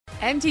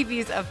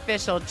MTV's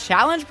official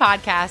Challenge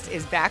podcast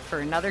is back for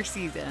another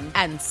season.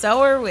 And so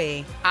are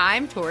we.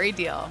 I'm Tori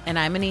Deal. And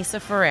I'm Anissa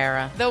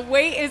Ferreira. The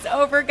wait is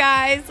over,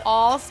 guys.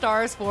 All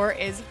Stars 4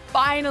 is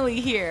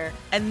finally here.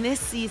 And this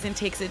season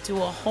takes it to a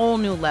whole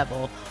new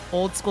level.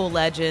 Old school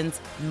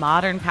legends,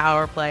 modern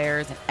power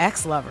players, and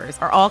ex-lovers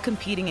are all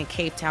competing in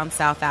Cape Town,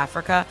 South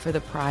Africa for the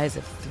prize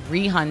of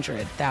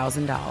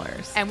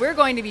 $300,000. And we're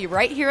going to be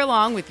right here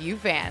along with you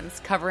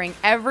fans, covering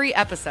every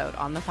episode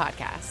on the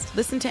podcast.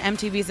 Listen to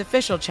MTV's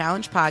official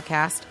Challenge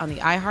podcast on the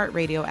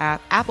iHeartRadio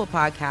app, Apple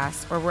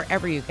Podcasts, or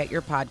wherever you get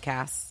your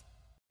podcasts.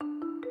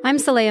 I'm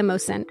Saleha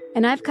Mohsin,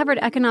 and I've covered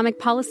economic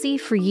policy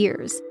for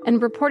years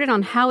and reported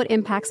on how it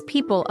impacts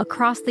people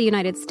across the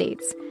United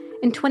States.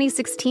 In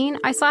 2016,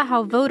 I saw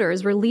how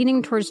voters were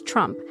leaning towards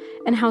Trump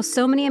and how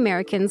so many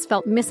Americans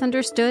felt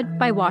misunderstood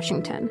by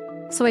Washington.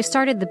 So I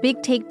started The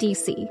Big Take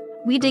DC.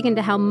 We dig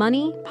into how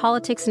money,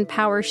 politics, and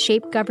power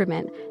shape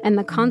government and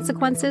the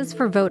consequences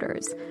for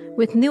voters.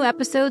 With new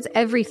episodes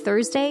every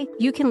Thursday,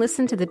 you can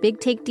listen to The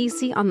Big Take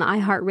DC on the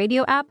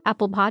iHeartRadio app,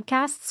 Apple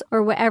Podcasts,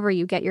 or wherever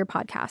you get your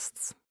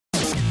podcasts.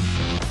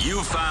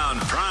 You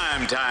found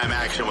primetime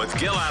action with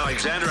Gil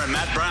Alexander and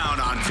Matt Brown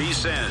on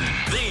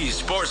VSiN, the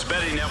sports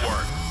betting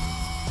network.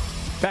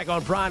 Back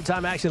on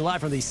primetime action live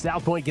from the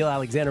South Point. Gil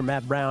Alexander,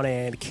 Matt Brown,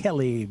 and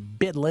Kelly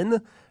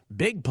Bidlin.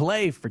 Big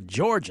play for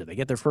Georgia. They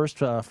get their first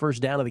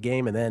down of the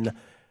game, and then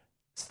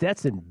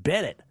Stetson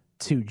Bennett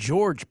to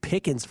George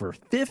Pickens for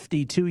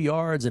 52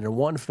 yards, and in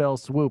one fell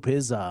swoop,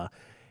 his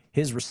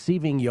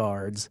receiving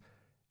yards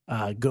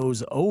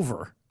goes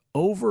over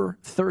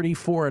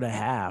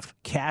 34.5.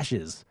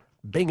 Cashes.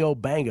 Bingo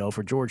bango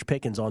for George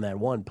Pickens on that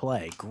one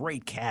play.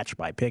 Great catch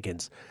by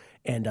Pickens.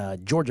 And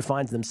Georgia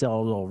finds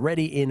themselves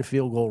already in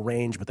field goal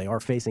range, but they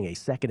are facing a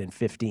 2nd and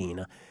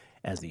 15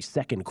 as the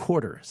second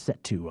quarter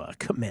set to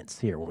commence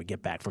here when we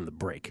get back from the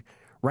break.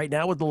 Right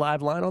now with the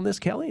live line on this,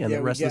 Kelly, and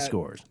the rest of the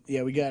scores.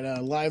 Yeah, we got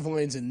live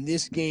lines in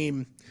this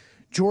game.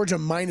 Georgia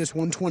minus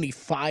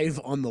 125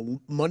 on the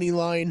money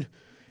line.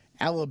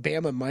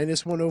 Alabama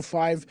minus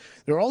 105.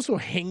 They're also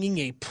hanging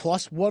a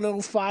plus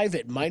 105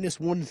 at minus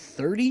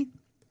 130.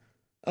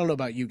 I don't know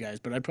about you guys,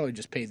 but I'd probably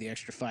just pay the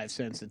extra 5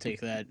 cents to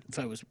take that if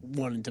I was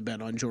wanting to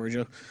bet on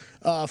Georgia.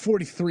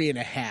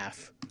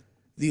 43.5,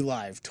 the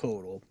live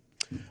total.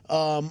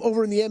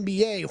 Over in the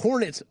NBA,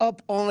 Hornets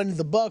up on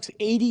the Bucks,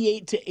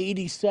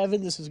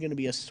 88-87. This is going to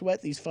be a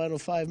sweat these final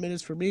 5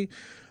 minutes for me.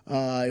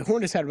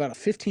 Hornets had about a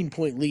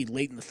 15-point lead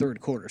late in the third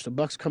quarter, so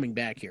Bucks coming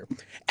back here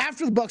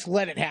after the Bucks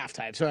led at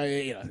halftime. So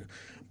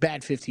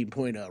bad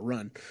 15-point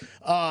run.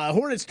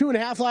 Hornets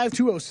 2.5 live,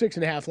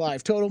 206.5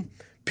 live total.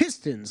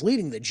 Pistons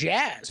leading the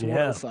Jazz,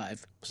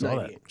 105. Saw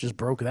that. Just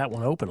broke that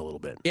one open a little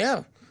bit.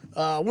 Yeah.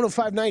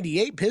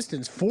 105.98.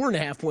 Pistons,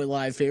 4.5-point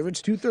live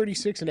favorites,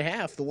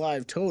 236.5 the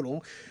live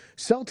total.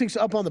 Celtics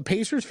up on the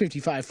Pacers,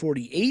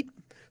 55-48.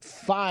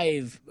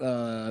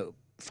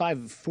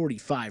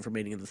 5:45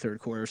 remaining in the third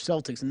quarter.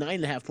 Celtics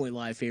 9.5-point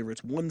live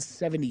favorites,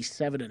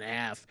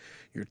 177.5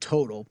 your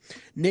total.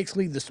 Knicks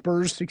lead the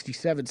Spurs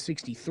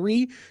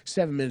 67-63.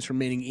 7 minutes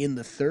remaining in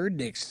the third.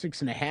 Knicks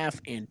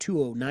 6.5 and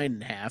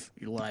 209.5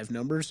 your live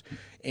numbers.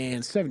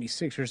 And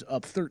 76ers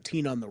up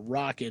 13 on the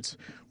Rockets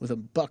with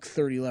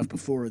 $1:30 left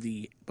before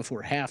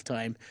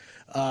halftime.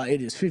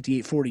 It is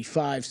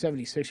 58-45.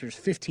 76ers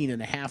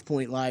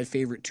 15.5-point live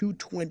favorite,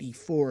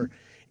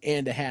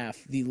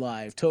 224.5 the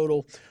live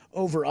total.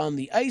 Over on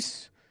the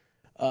ice,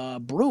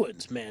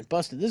 Bruins, man,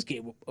 busted this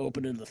game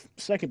open in the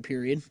second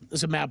period. This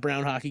is a Matt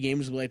Brown hockey game,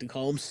 as we like to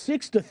call them.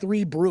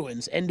 6-3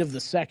 Bruins, end of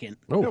the second.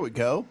 Oh. There we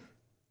go.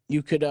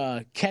 You could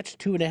catch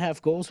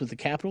 2.5 goals with the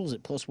Capitals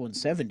at plus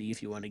 170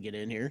 if you want to get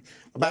in here.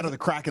 About the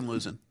Kraken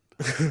losing.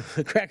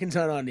 The Kraken's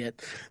not on yet.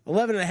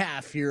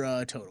 11.5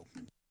 your total.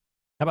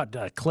 How about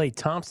Klay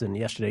Thompson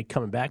yesterday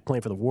coming back,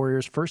 playing for the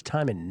Warriors? First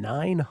time in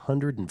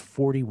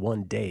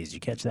 941 days. You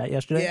catch that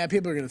yesterday? Yeah,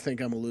 people are going to think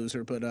I'm a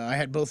loser, but I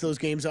had both those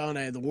games on.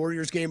 I had the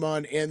Warriors game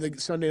on and the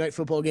Sunday Night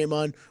Football game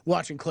on.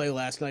 Watching Klay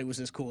last night was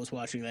as cool as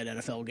watching that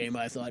NFL game,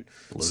 I thought.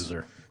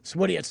 Loser. So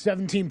what, he had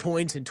 17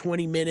 points in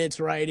 20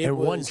 minutes, right?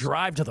 One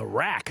drive to the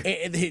rack.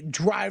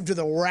 Drive to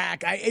the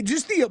rack.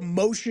 Just the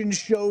emotion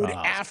showed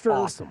after.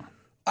 Awesome.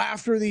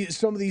 After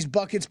some of these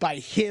buckets by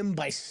him,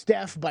 by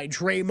Steph, by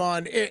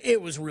Draymond,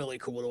 it was really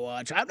cool to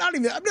watch. I've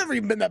never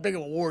even been that big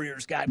of a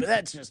Warriors guy, but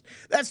that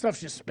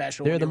stuff's just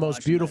special. They're the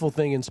most beautiful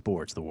thing in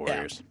sports, the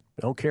Warriors.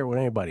 Yeah. Don't care what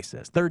anybody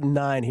says. 3rd and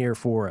 9 here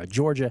for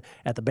Georgia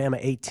at the Bama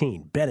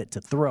 18. Bennett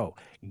to throw.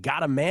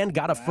 Got a man,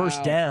 got a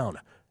first down.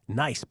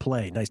 Nice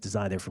play, nice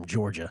design there from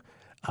Georgia.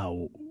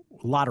 A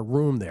lot of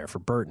room there for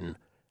Burton.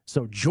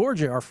 So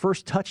Georgia, our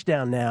first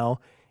touchdown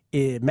now.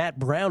 Matt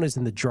Brown is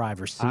in the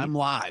driver's seat. I'm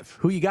live.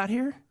 Who you got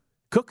here?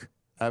 Cook?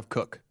 I have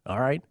Cook.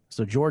 All right.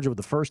 So Georgia with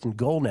the 1st and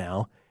goal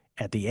now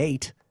at the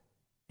 8.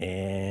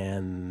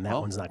 And that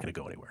one's not going to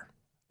go anywhere.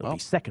 It'll be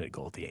 2nd and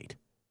goal at the 8.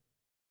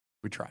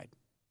 We tried.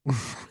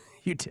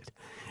 You did.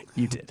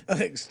 You did. I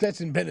think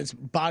Stetson Bennett's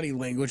body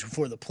language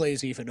before the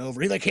play's even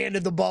over. He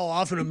handed the ball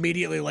off and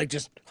immediately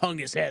just hung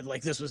his head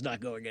like this was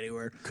not going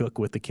anywhere. Cook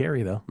with the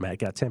carry, though. Matt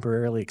got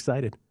temporarily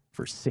excited.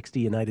 for 60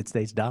 United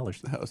States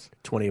dollars,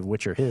 20 of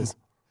which are his.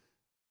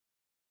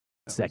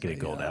 Second and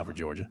goal now for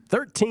Georgia.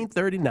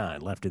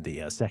 13:39 left in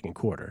the second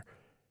quarter.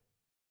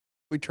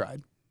 We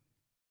tried.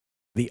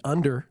 The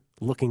under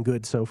looking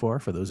good so far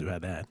for those who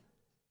had that.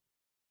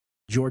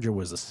 Georgia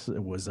was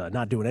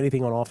not doing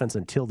anything on offense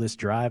until this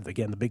drive.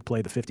 Again, the big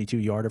play, the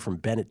 52-yarder from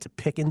Bennett to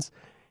Pickens.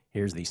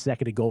 Here's the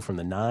second and goal from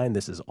the 9.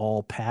 This is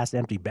all pass,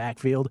 empty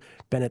backfield.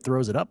 Bennett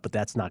throws it up, but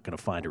that's not going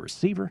to find a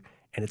receiver,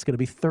 and it's going to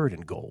be third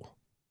and goal.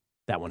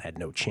 That one had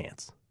no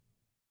chance.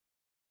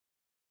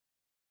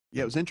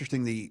 Yeah, it was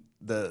interesting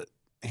the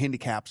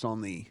handicaps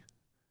on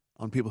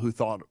people who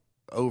thought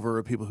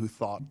over, people who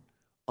thought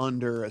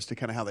under, as to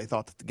kind of how they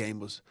thought that the game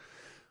was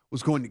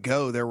going to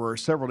go. There were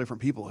several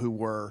different people who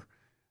were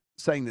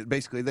saying that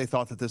basically they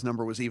thought that this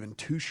number was even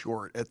too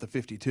short at the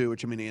 52,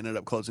 which, I mean, he ended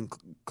up closing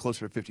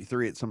closer to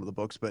 53 at some of the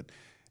books, but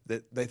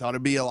that they thought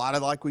it'd be a lot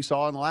of like we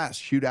saw in the last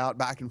shootout,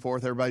 back and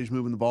forth, everybody's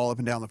moving the ball up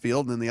and down the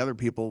field, and then the other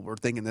people were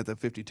thinking that the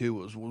 52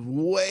 was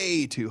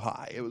way too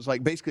high. It was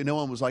like basically no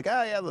one was like,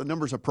 oh, yeah, the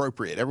number's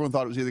appropriate. Everyone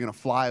thought it was either going to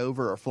fly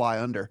over or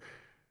fly under.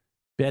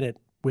 Bennett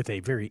with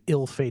a very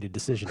ill-fated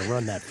decision to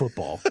run that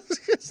football.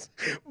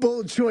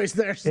 Bold choice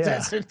there,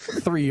 Stetson. Yeah,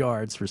 3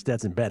 yards for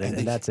Stetson Bennett,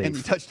 and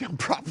the touchdown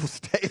prop will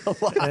stay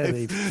alive. And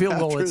the field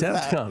goal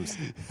attempt comes.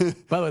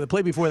 By the way, the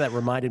play before that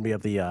reminded me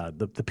of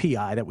the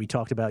PI that we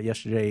talked about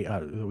yesterday.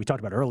 We talked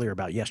about earlier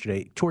about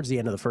yesterday, towards the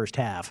end of the first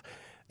half,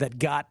 that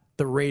got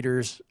the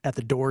Raiders at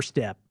the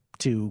doorstep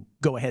to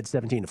go ahead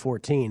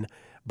 17-14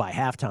 by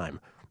halftime.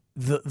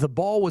 The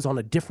ball was on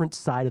a different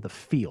side of the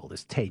field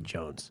as Zay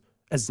Jones.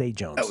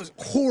 That was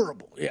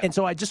horrible. Yeah. And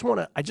so I just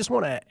want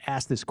to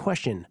ask this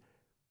question.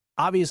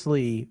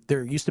 Obviously,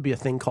 there used to be a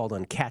thing called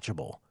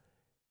uncatchable.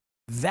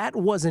 That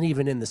wasn't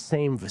even in the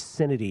same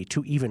vicinity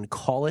to even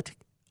call it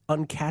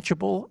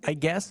uncatchable, I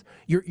guess.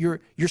 You're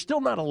still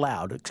not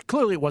allowed.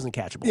 Clearly, it wasn't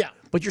catchable. Yeah.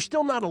 But you're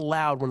still not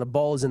allowed when the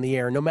ball is in the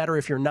air, no matter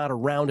if you're not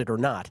around it or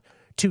not,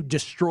 to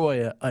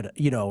destroy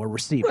a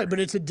receiver. Right, but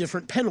it's a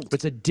different penalty.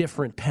 It's a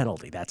different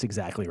penalty. That's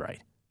exactly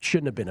right.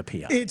 Shouldn't have been a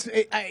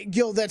PI.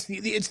 Gil,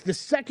 it's the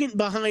second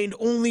behind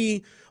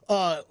only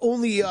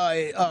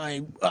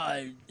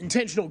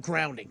intentional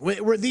grounding.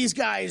 Where these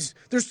guys,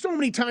 there's so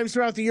many times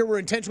throughout the year where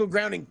intentional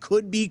grounding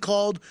could be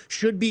called,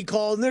 should be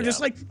called, and they're just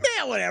like,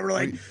 whatever.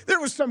 Like there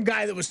was some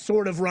guy that was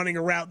sort of running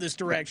a route this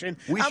direction.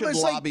 We should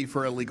lobby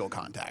for illegal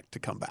contact to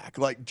come back,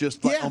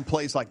 on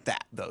plays like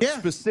that, though. Yeah.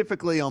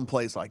 Specifically on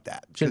plays like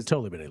that. Should have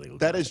totally been illegal.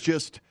 That is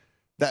just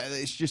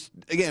it's just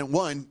again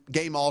one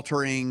game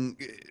altering.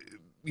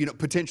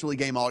 Potentially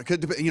game all. It could,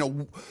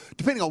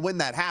 depending on when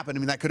that happened. I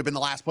mean, that could have been the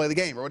last play of the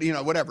game, or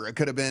whatever. It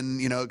could have been,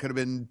 it could have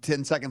been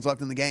 10 seconds left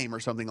in the game, or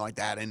something like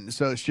that. And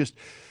so it's just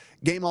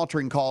game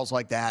altering calls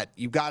like that.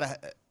 You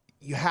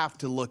have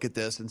to look at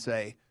this and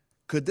say,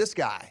 could this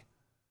guy,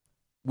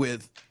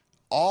 with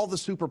all the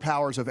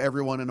superpowers of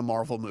everyone in a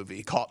Marvel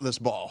movie, caught this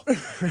ball?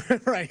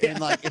 Right. And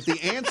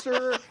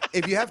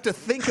if you have to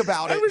think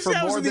about it for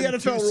more than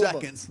 2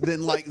 seconds, then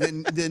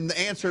the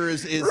answer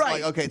is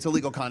right. Like, okay, it's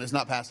illegal conduct, it's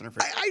not pass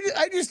interference.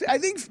 I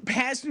think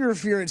pass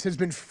interference has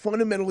been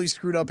fundamentally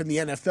screwed up in the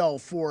NFL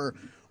for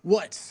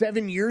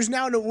 7 years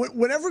now? No,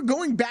 whenever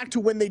going back to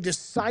when they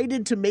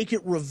decided to make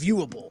it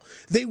reviewable,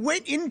 they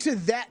went into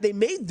that, they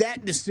made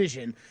that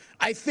decision,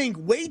 I think,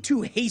 way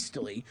too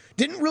hastily.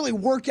 Didn't really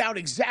work out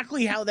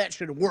exactly how that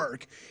should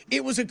work.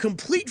 It was a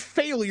complete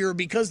failure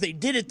because they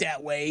did it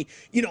that way,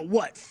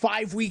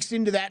 5 weeks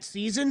into that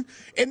season?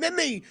 And then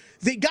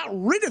they got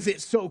rid of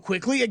it so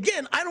quickly.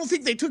 Again, I don't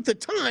think they took the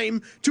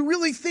time to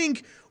really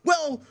think,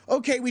 well,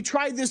 okay, we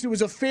tried this, it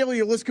was a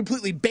failure, let's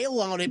completely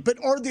bail on it,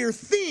 but are there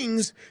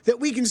things that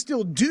we can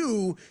still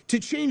do to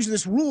change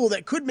this rule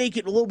that could make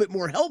it a little bit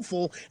more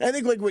helpful? And I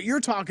think like what you're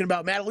talking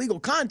about, Matt, illegal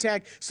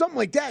contact, something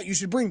like that you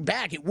should bring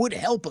back. It would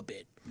help a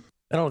bit.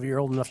 I don't know if you're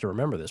old enough to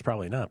remember this,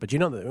 probably not, but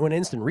that when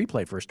instant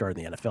replay first started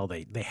in the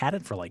NFL, they had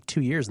it for like 2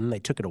 years, and then they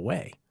took it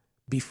away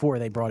before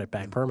they brought it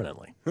back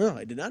permanently. Oh,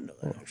 I did not know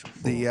that, actually.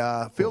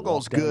 The field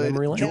goal's good.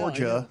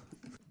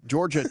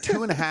 Georgia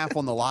 2.5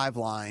 on the live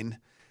line.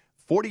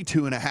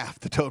 42.5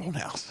 the total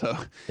now, so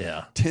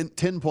yeah,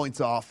 10 points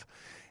off.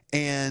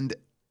 And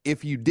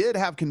if you did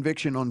have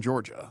conviction on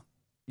Georgia,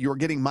 you're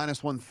getting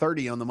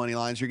 -130 on the money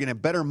lines. You're getting a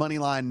better money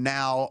line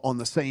now on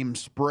the same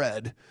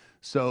spread.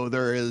 So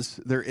there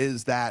is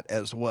that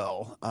as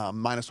well.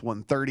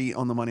 -130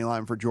 on the money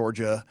line for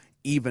Georgia,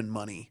 even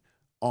money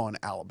on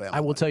Alabama. I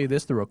will tell you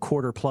this: through a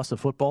quarter plus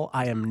of football,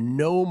 I am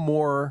no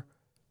more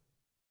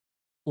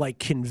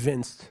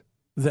convinced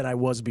than I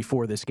was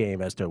before this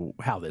game as to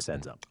how this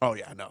ends up. Oh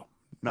yeah, no.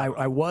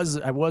 I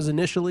was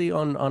initially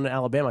on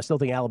Alabama. I still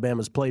think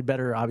Alabama's played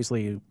better,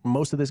 obviously,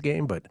 most of this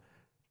game, but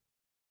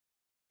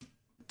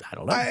I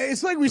don't know.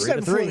 It's like we said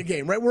before the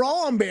game, right? We're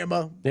all on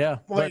Bama. Yeah,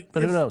 but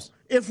who knows?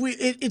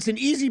 It's an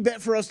easy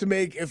bet for us to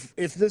make.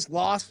 If this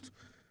lost,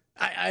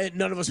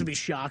 none of us would be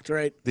shocked,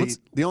 right?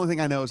 The only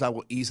thing I know is I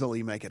will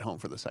easily make it home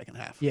for the second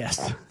half.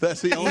 Yes, that's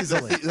the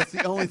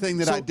only thing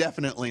that I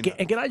definitely know.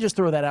 And can I just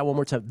throw that out one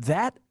more time?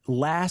 That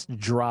last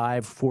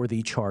drive for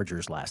the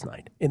Chargers last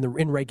night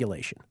in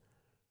regulation.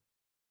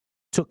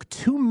 took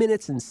 2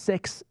 minutes and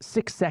six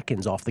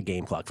seconds off the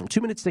game clock, from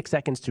 2 minutes, 6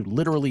 seconds to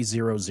literally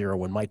 0-0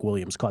 when Mike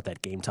Williams caught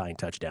that game-tying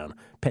touchdown,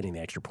 pending the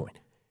extra point.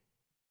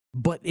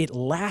 But it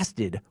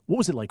lasted, what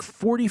was it, like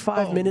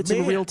 45 minutes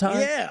in real time?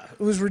 Yeah,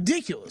 it was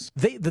ridiculous.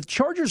 The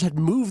Chargers had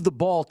moved the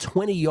ball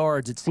 20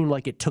 yards. It seemed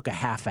like it took a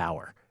half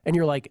hour. And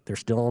you're like, they're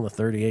still on the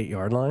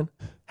 38-yard line?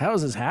 How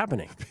is this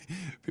happening?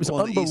 It was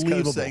on the East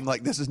unbelievable. Coast saying,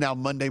 like, this is now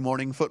Monday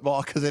morning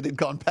football because it had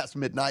gone past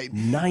midnight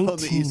on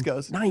the East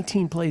Coast.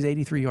 19 plays,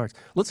 83 yards.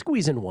 Let's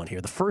squeeze in one here.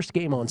 The first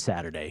game on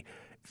Saturday,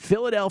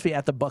 Philadelphia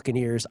at the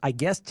Buccaneers. I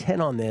guess 10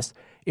 on this.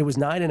 It was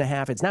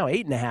 9.5. It's now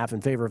 8.5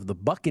 in favor of the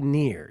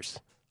Buccaneers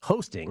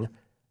hosting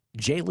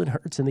Jalen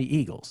Hurts and the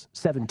Eagles.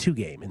 7-2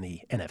 game in the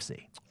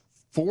NFC.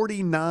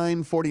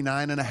 49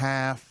 and a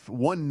half,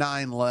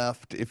 1-9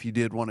 left if you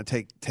did want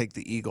to take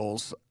the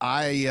Eagles.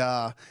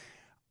 I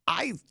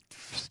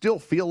still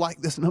feel like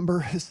this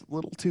number is a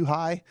little too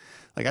high.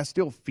 Like, I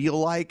still feel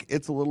like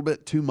it's a little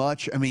bit too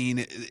much. I mean,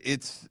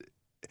 if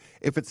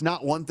it's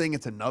not one thing,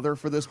 it's another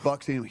for this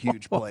Bucs team.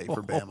 Huge play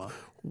for Bama.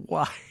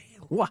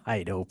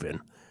 Wide open.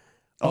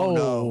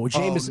 No.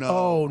 Jameson.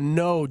 Oh,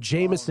 no.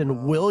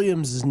 Jameson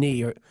Williams'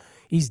 knee.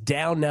 He's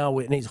down now,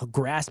 and he's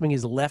grasping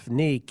his left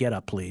knee. Get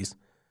up, please.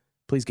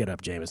 Please get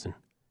up, Jameson.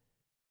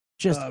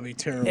 That'd be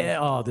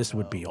terrible. This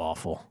would be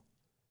awful.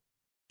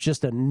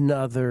 Just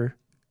another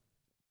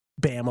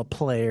Bama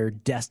player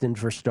destined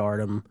for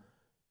stardom.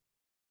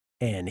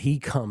 And he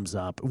comes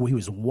up. He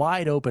was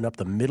wide open up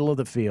the middle of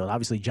the field.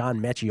 Obviously, John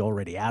Mechie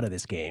already out of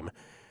this game.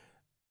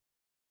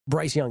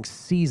 Bryce Young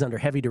sees under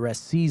heavy duress,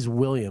 sees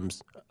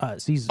Williams.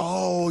 You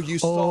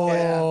saw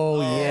that.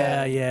 Oh,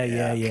 yeah.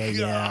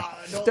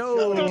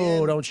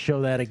 Don't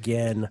show that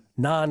again.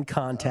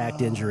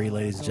 Non-contact injury,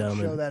 ladies and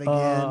gentlemen. Show that again.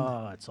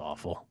 Oh, it's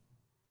awful.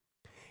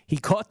 He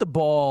caught the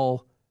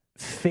ball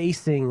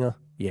facing.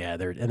 Yeah,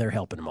 they're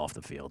helping him off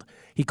the field.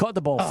 He caught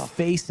the ball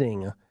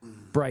facing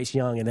Bryce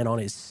Young, and then on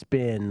his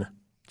spin,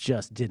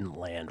 just didn't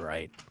land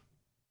right.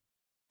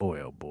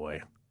 Boy, oh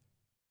boy.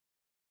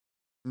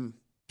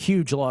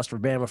 Huge loss for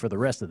Bama for the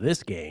rest of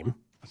this game.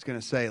 I was going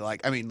to say,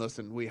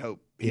 listen, we hope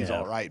he's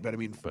all right. But,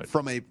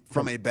 from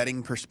a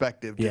betting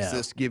perspective, does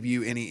this give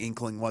you any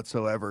inkling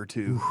whatsoever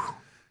to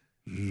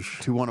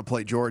want to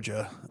play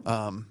Georgia?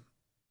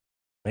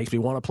 Makes me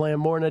want to play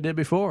him more than I did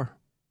before.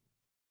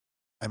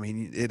 I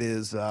mean, it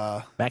is.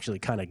 I'm actually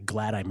kind of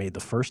glad I made the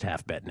first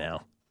half bet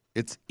now.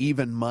 It's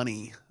even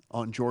money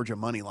on Georgia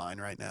money line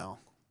right now.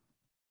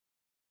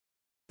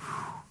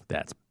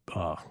 That's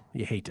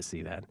you hate to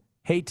see that.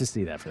 Hate to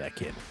see that for that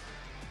kid.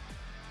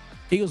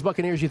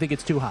 Eagles-Buccaneers, you think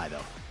it's too high,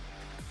 though?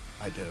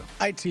 I do.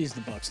 I tease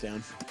the Bucs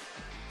down.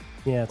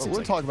 Yeah,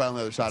 we'll talk about it on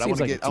the other side. I want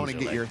to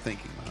get your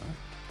thinking.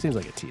 Seems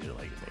like a teaser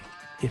leg to me,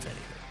 if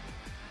anything.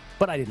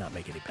 But I did not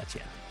make any bets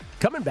yet.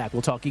 Coming back,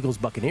 we'll talk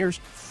Eagles-Buccaneers,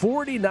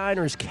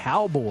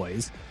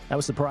 49ers-Cowboys. I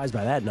was surprised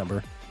by that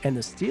number. And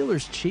the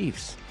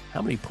Steelers-Chiefs.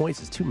 How many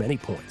points is too many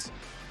points?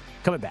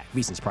 Coming back,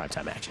 VSiN's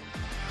Primetime Action.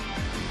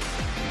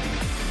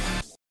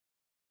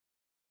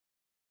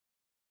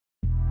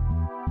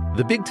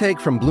 The Big Take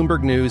from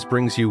Bloomberg News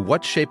brings you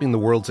what's shaping the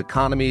world's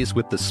economies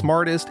with the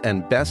smartest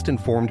and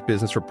best-informed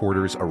business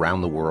reporters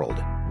around the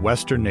world.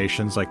 Western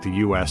nations like the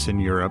U.S.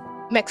 and Europe.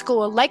 Mexico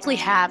will likely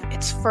have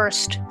its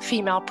first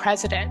female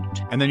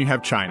president. And then you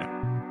have China.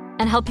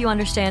 And help you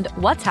understand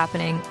what's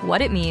happening,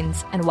 what it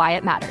means, and why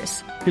it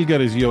matters. He'll get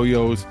his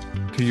yo-yos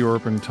to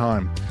Europe in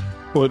time.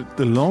 But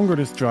the longer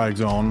this drags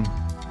on,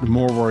 the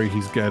more worried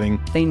he's getting.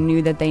 They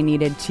knew that they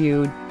needed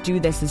to do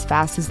this as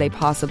fast as they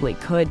possibly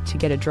could to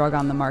get a drug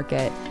on the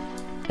market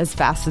as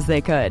fast as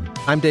they could.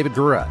 I'm David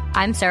Gura.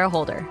 I'm Sarah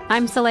Holder.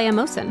 I'm Saleha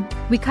Mohsen.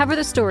 We cover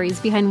the stories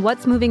behind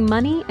what's moving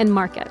money and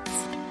markets.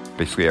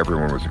 Basically,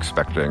 everyone was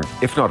expecting,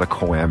 if not a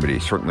calamity,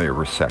 certainly a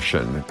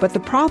recession. But the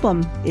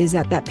problem is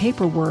that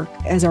paperwork,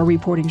 as our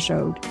reporting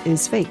showed,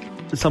 is fake.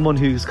 As someone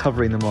who's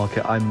covering the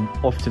market, I'm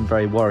often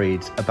very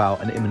worried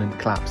about an imminent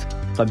collapse.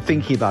 So I'm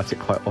thinking about it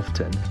quite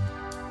often.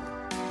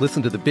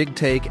 Listen to The Big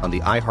Take on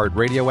the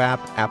iHeartRadio app,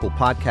 Apple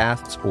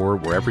Podcasts, or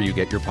wherever you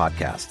get your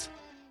podcasts.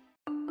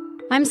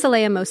 I'm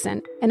Saleha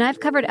Mohsen, and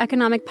I've covered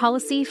economic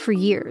policy for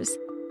years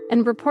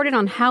and reported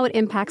on how it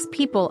impacts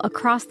people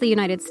across the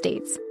United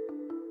States.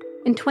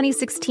 In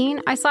 2016,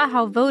 I saw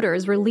how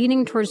voters were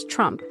leaning towards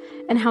Trump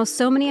and how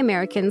so many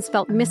Americans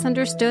felt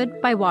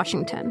misunderstood by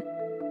Washington.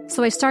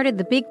 So I started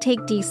The Big Take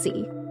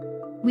DC.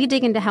 We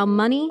dig into how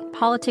money,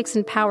 politics,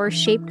 and power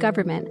shape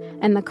government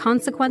and the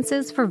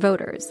consequences for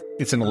voters.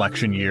 It's an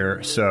election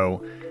year,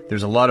 so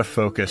there's a lot of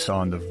focus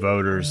on the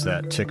voters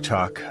that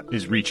TikTok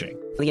is reaching.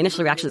 The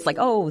initial reaction is like,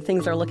 oh,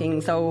 things are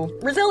looking so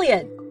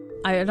resilient.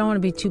 I don't want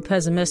to be too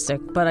pessimistic,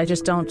 but I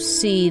just don't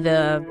see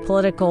the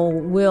political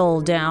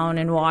will down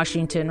in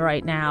Washington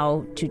right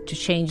now to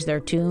change their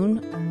tune.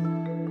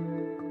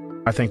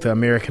 I think the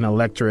American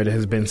electorate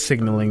has been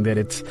signaling that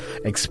it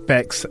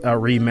expects a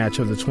rematch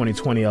of the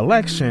 2020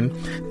 election.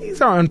 These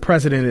are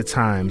unprecedented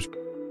times.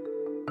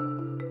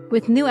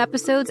 With new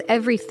episodes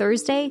every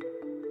Thursday,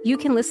 you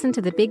can listen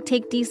to The Big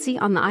Take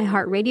DC on the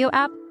iHeartRadio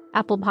app,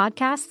 Apple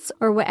Podcasts,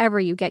 or wherever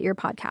you get your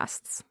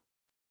podcasts.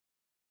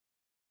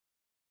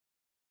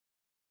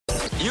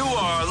 You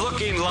are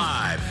looking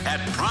live at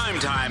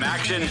Primetime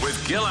Action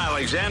with Gil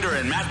Alexander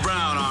and Matt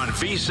Brown on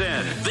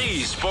VSiN,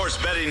 the Sports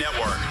Betting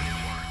Network.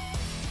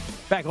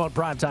 Back on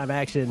Primetime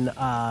Action.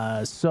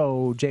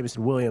 So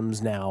Jameson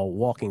Williams now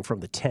walking from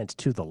the tent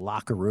to the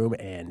locker room,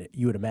 and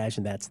you would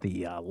imagine that's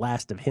the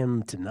last of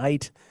him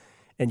tonight.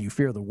 And you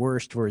fear the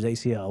worst for his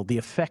ACL. The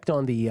effect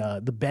on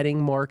the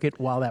betting market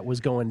while that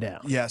was going down.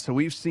 Yeah, so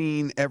we've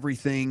seen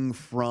everything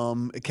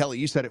from, Kelly,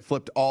 you said it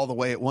flipped all the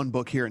way at one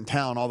book here in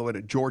town, all the way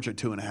to Georgia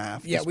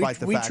 2.5. Yeah,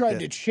 we tried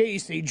to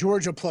chase a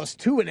Georgia plus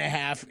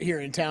 2.5 here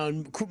in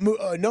town.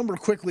 A number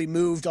quickly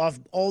moved off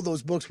all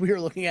those books we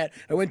were looking at.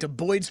 I went to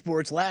Boyd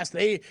Sports last.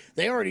 They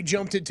already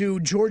jumped it to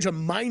Georgia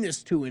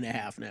minus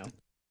 2.5 now.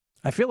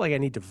 I feel like I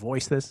need to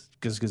voice this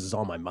because it's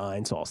on my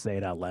mind, so I'll say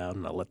it out loud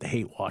and I'll let the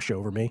hate wash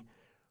over me.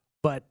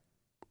 But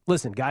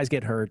listen, guys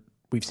get hurt.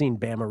 We've seen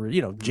Bama,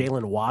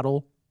 Jalen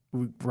Waddle,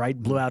 right,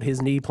 blew out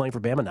his knee playing for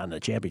Bama, not in a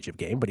championship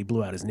game, but he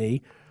blew out his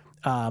knee.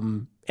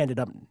 Ended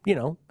up,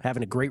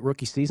 having a great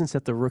rookie season,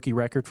 set the rookie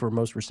record for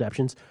most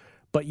receptions.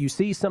 But you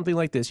see something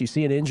like this, you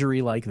see an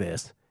injury like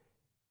this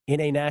in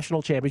a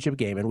national championship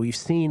game, and we've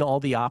seen all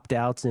the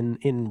opt-outs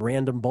in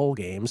random bowl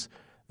games,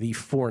 the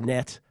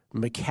Fournette,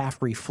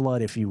 McCaffrey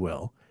flood, if you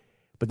will.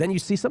 But then you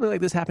see something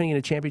like this happening in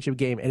a championship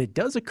game, and it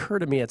does occur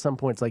to me at some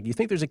points, like you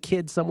think there's a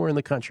kid somewhere in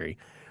the country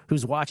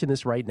who's watching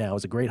this right now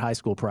as a great high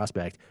school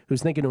prospect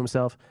who's thinking to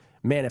himself,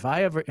 man, if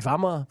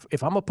I'm a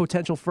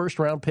potential first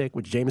round pick,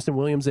 which Jameson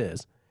Williams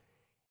is,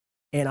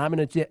 and I'm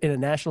in a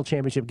national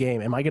championship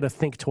game, am I going to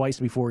think twice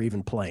before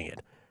even playing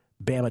it?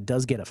 Bama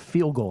does get a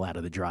field goal out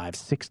of the drive,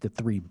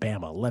 6-3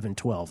 Bama,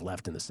 11-12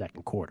 left in the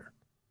second quarter.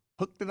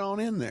 Hooked it on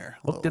in there.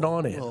 Just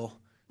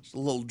a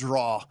little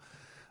draw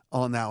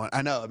on that one.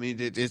 I know. I mean,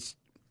 it's.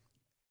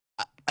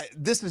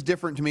 This is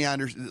different to me. I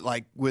understand,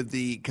 like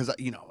because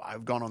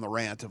I've gone on the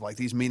rant of like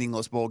these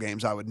meaningless bowl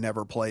games. I would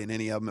never play in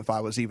any of them if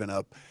I was even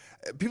a.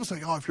 People say,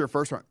 "Oh, if you're a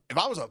first round, if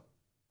I was a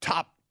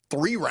top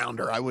 3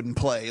 rounder, I wouldn't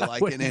play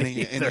like in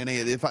any.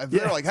 If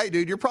they're like, hey,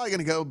 dude, you're probably going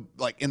to go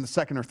like in the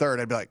second or third,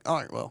 I'd be like, all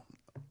right, well,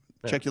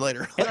 check you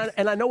later.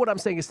 And I know what I'm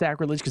saying is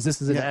sacrilege because this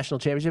is a national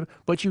championship,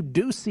 but you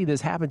do see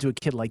this happen to a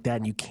kid like that,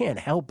 and you can't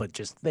help but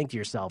just think to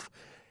yourself,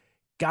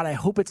 God, I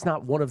hope it's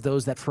not one of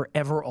those that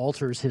forever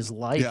alters his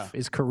life,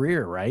 his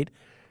career, right?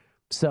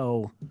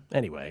 So,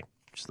 anyway,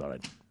 just thought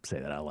I'd say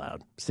that out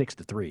loud.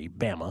 6-3,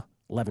 Bama,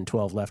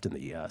 11-12 left in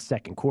the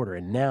second quarter.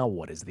 And now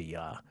what is the...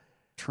 I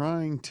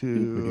ain't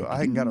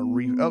got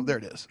to oh, there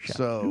it is.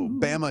 So,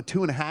 Bama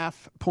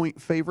 2.5-point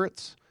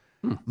favorites,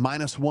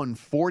 minus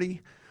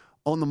 140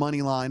 on the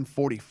money line,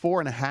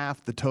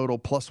 44.5 the total,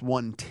 plus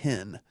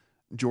 110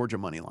 Georgia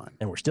money line.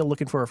 And we're still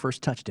looking for our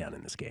first touchdown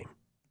in this game.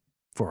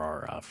 For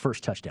our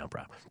first touchdown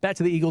prop. Back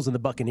to the Eagles and the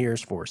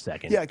Buccaneers for a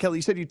second. Yeah, Kelly,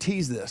 you said you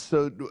teased this.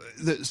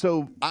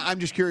 So I'm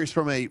just curious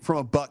from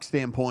a Buck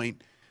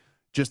standpoint,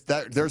 just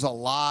that there's a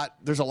lot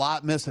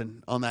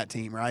missing on that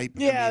team, right?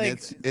 Yeah, I mean,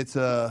 it's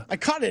a. I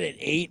caught it at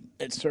 8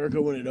 at Circa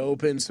when it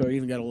opened, so I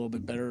even got a little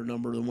bit better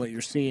number than what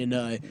you're seeing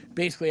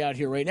basically out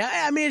here right now.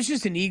 I mean, it's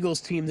just an Eagles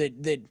team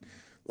that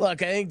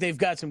look, I think they've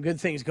got some good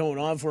things going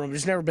on for them.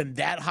 Just never been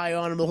that high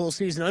on them the whole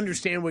season.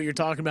 Understand what you're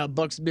talking about.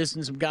 Bucks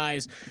missing some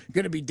guys,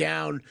 going to be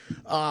down.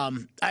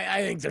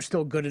 I think they're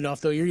still good enough,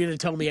 though. You're going to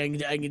tell me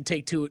I can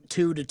take 2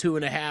 to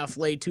 2.5,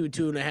 lay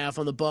 2.5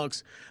 on the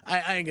Bucks.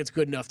 I think it's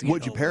good enough to get.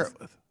 What'd you pair it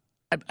with?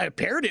 I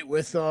paired it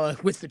with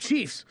the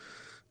Chiefs.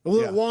 A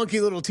little wonky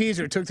little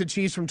teaser. Took the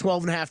Chiefs from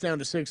 12.5 down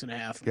to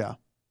 6.5. Yeah.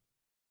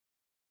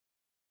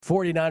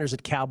 49ers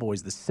at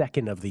Cowboys, the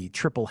second of the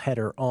triple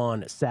header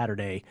on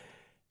Saturday.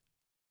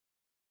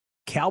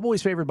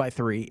 Cowboys favored by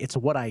 3. It's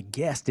what I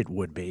guessed it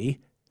would be,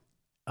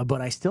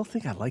 but I still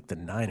think I like the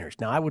Niners.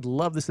 Now, I would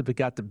love this if it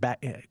got to back,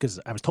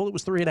 because I was told it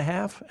was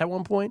 3.5 at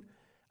one point.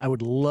 I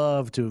would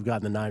love to have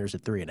gotten the Niners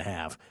at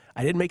 3.5.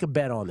 I didn't make a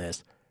bet on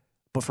this,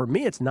 but for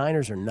me, it's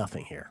Niners or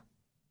nothing here.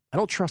 I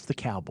don't trust the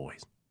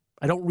Cowboys.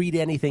 I don't read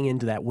anything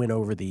into that win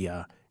over the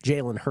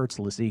Jalen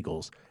Hurts-less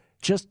Eagles.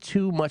 Just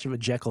too much of a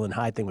Jekyll and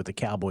Hyde thing with the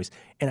Cowboys,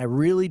 and I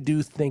really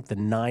do think the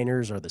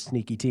Niners are the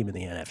sneaky team in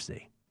the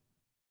NFC.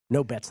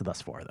 No bets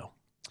thus far, though.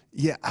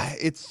 Yeah,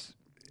 it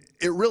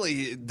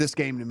really, this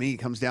game to me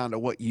comes down to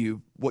what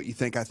you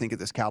think. I think of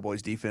this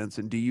Cowboys defense,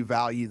 and do you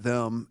value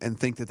them and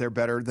think that they're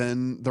better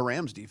than the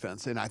Rams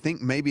defense? And I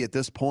think maybe at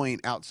this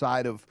point,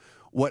 outside of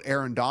what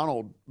Aaron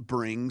Donald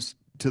brings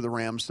to the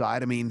Rams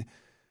side, I mean,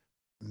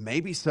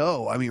 maybe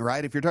so. I mean,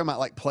 right? If you're talking about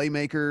like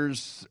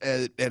playmakers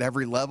at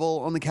every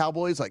level on the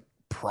Cowboys, like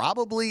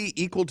probably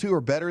equal to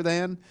or better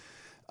than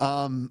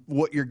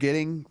what you're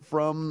getting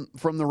from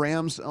the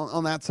Rams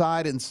on that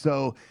side. And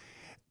so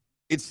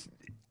it's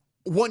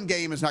one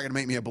game is not going to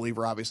make me a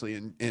believer, obviously,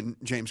 in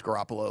James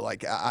Garoppolo.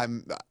 Like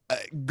I'm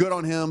good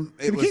on him.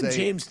 It was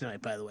James tonight,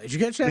 by the way. Did you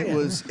catch that?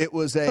 It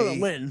was a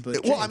win.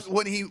 But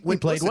when he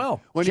played well.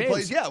 When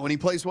he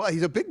plays well,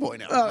 he's a big boy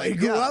now. Oh, he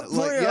grew up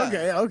for you.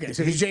 Okay.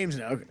 So he's James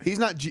now. Okay. He's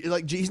not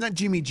he's not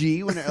Jimmy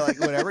G.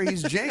 Whatever.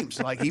 He's James.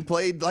 Like he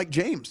played like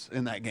James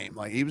in that game.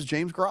 Like he was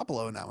James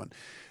Garoppolo in that one.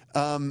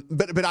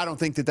 But I don't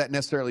think that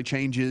necessarily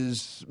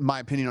changes my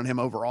opinion on him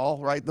overall,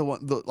 right? The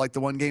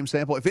one game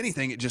sample. If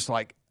anything, it just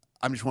like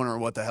I'm just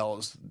wondering what the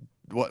hell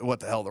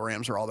the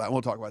Rams are all about.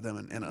 We'll talk about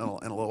them in a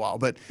little while.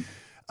 But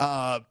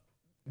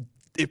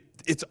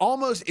it's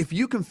almost, if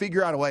you can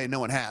figure out a way, and no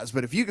one has,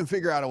 but if you can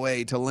figure out a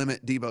way to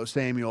limit Deebo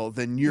Samuel,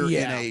 then you're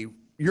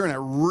in a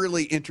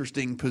really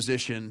interesting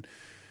position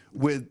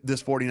with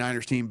this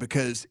 49ers team,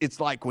 because it's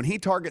like when he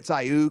targets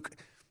Ayuk,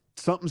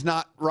 something's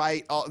not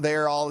right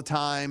there all the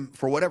time.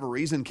 For whatever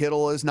reason,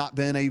 Kittle has not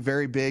been a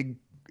very big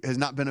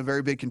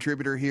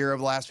contributor here over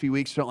the last few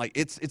weeks. So like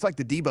it's like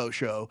the Deebo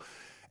show,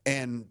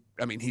 and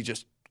I mean he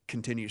just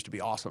continues to be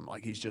awesome.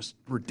 Like he's just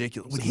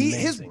ridiculous.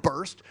 His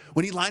burst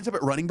when he lines up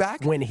at running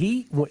back.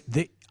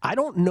 I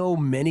don't know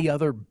many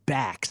other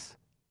backs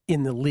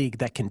in the league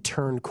that can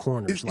turn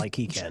corners like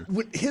he can.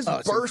 His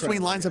burst when he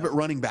lines up at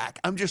running back,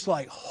 I'm just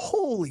like,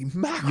 holy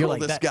mackerel,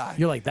 this guy.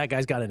 You're like, that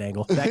guy's got an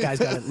angle. That guy's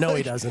got it. No,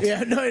 he doesn't.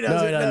 Yeah, no, he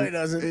doesn't. No, he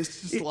doesn't.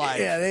 It's just like,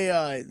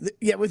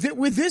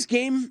 with this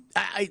game,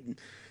 I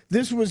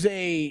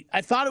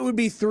thought it would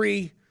be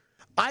 3.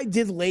 I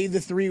did lay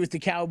the 3 with the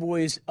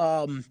Cowboys.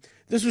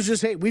 This was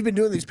just, hey, we've been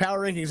doing these power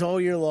rankings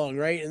all year long,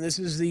 right? And this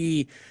is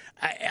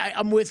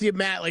I'm with you,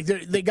 Matt. Like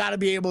they got to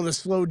be able to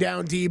slow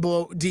down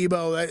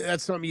Deebo.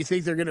 That's something you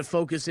think they're going to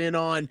focus in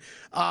on.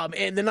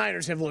 And the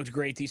Niners have looked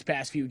great these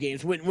past few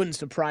games. Wouldn't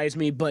surprise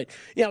me. But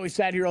we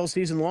sat here all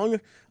season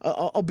long.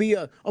 I'll be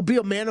a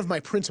man of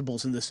my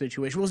principles in this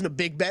situation. It wasn't a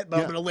big bet, but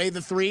I'm going to lay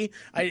the 3.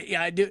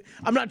 I do.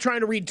 I'm not trying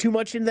to read too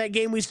much into that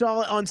game we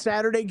saw on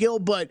Saturday, Gil,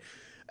 but.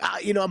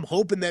 I'm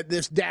hoping that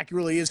this Dak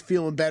really is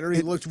feeling better.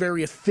 He looked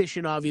very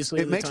efficient,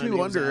 obviously. It makes me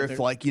wonder if,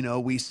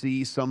 we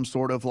see some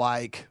sort of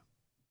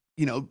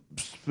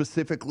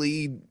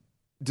specifically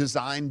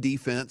designed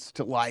defense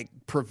to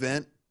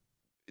prevent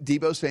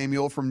Deebo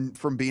Samuel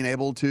from being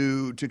able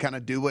to kind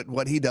of do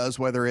what he does,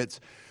 whether it's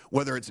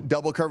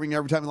double covering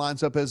every time he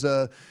lines up as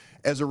a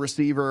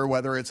receiver,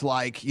 whether it's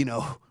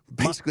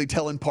basically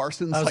telling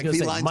Parsons if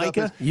he lines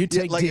Micah, up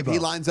if he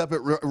lines up at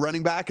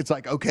running back, it's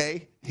like,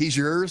 okay, he's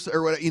yours,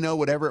 or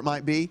whatever it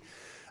might be.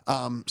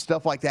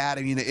 Stuff like that.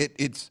 I mean,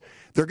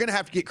 they're going to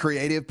have to get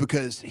creative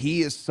because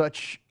he is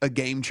such a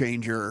game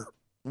changer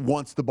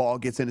once the ball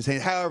gets in his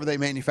hands. However they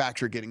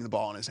manufacture getting the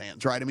ball in his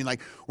hands, right? I mean,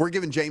 we're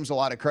giving James a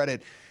lot of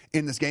credit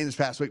in this game this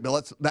past week,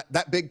 but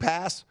that big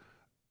pass.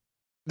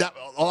 That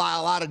a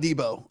lot of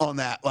Deebo on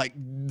that, like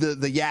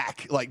the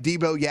yak, like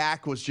Deebo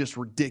yak was just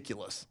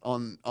ridiculous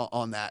on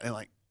that, and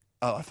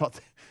I thought,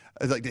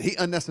 did he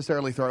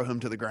unnecessarily throw him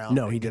to the ground?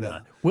 No, he did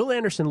not. Will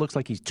Anderson looks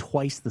like he's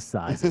twice the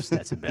size of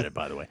Stetson Bennett,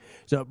 by the way.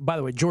 So, by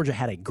the way, Georgia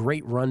had a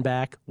great run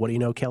back. What do you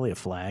know, Kelly? A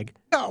flag.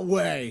 No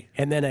way.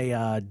 And then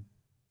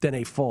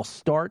a false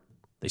start.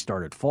 They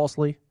started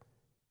falsely.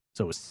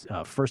 So it was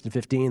 1st and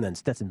 15, then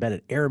Stetson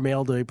Bennett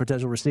airmailed a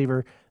potential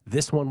receiver.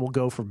 This one will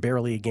go for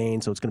barely a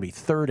gain, so it's going to be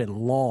 3rd and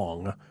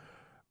long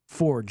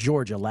for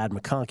Georgia. Ladd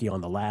McConkey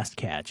on the last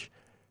catch.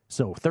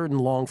 So 3rd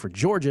and long for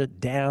Georgia,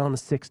 down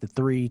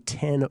 6-3,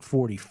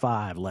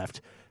 10:45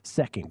 left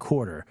second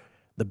quarter.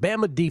 The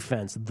Bama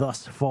defense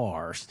thus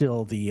far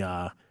still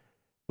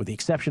with the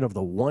exception of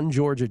the one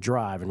Georgia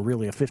drive and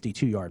really a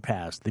 52-yard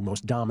pass, the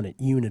most dominant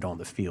unit on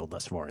the field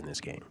thus far in this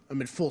game. I'm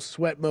in full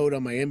sweat mode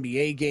on my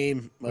NBA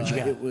game.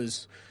 It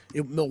was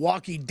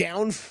Milwaukee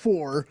down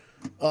 4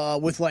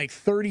 with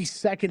 30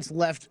 seconds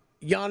left.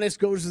 Giannis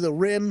goes to the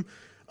rim,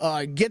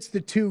 gets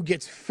the 2,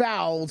 gets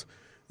fouled.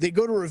 They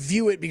go to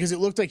review it because it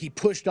looked like he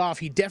pushed off.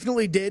 He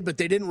definitely did, but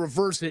they didn't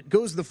reverse it.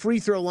 Goes to the free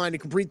throw line to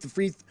complete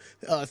the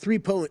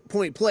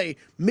three-point play.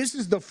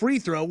 Misses the free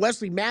throw.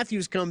 Wesley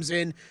Matthews comes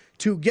in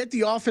to get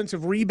the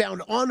offensive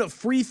rebound on a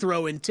free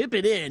throw and tip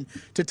it in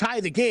to tie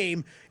the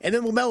game. And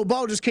then LaMelo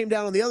Ball just came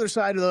down on the other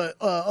side of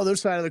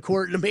the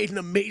court and made an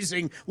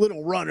amazing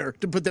little runner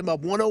to put them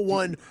up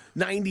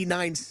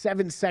 101-99,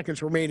 7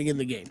 seconds remaining in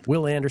the game.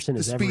 Will Anderson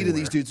is everywhere. The speed of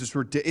these dudes is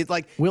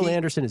ridiculous. Will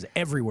Anderson is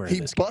everywhere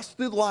in this game. He busted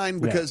the line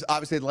because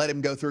obviously they let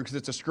him go through because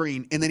it's a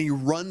screen, and then he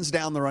runs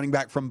down the running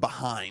back from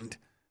behind.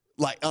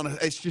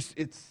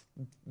 It's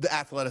the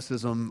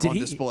athleticism on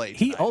display.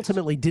 He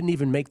ultimately didn't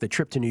even make the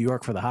trip to New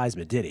York for the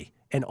Heisman, did he?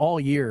 And all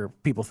year,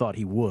 people thought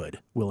he would,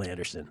 Will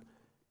Anderson.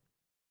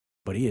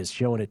 But he is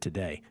showing it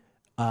today.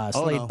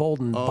 Slade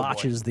Bolden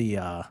botches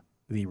the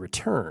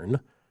return,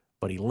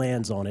 but he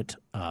lands on it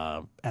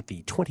at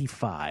the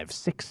 25,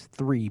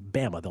 6-3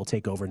 Bama. They'll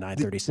take over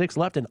 9:36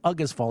 left, and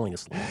Uga's falling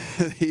asleep.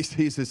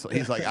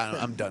 he's like,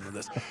 I'm done with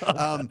this.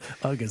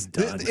 Uga's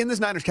done. In this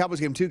Niners-Cowboys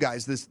game, too,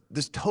 guys,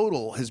 this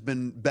total has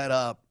been bet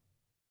up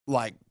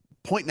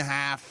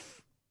 1.5,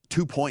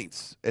 2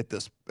 points at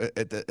this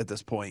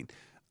point.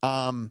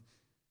 I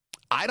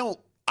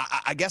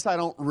guess I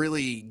don't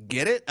really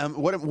get it.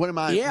 What am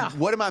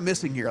I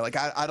missing here? I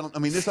don't. I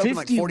mean, this opened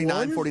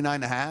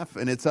 49.5,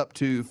 and it's up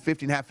to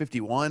 50.5,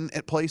 51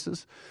 at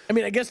places. I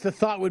mean, I guess the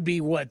thought would be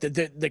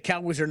that the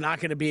Cowboys are not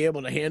going to be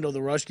able to handle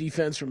the rush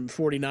defense from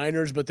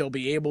 49ers, but they'll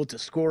be able to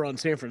score on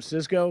San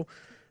Francisco.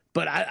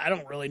 But I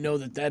don't really know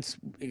that that's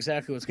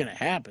exactly what's going to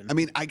happen. I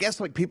mean, I guess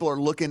like people are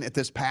looking at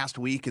this past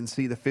week and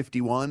see the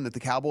 51 that the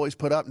Cowboys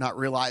put up, not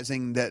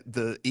realizing that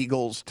the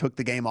Eagles took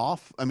the game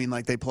off. I mean,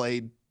 like they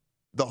played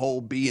the whole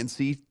B and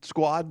C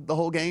squad the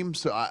whole game.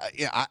 So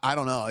I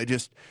don't know. I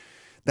just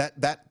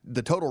that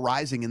the total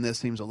rising in this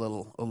seems a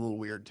little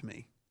weird to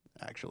me,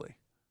 actually.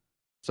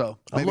 So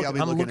maybe I'm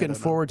looking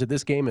forward to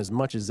this game as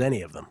much as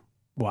any of them.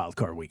 Wild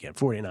card weekend,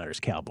 49ers,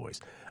 Cowboys.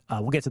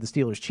 We'll get to the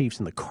Steelers, Chiefs,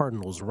 and the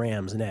Cardinals,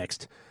 Rams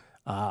next.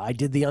 I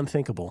did the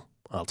unthinkable.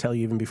 I'll tell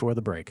you even before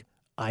the break.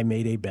 I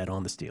made a bet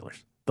on the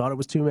Steelers. Thought it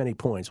was too many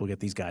points. We'll get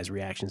these guys'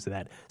 reactions to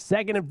that.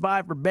 2nd and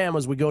 5 for Bama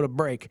as we go to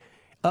break.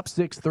 Up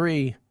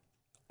 6-3.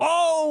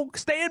 Oh,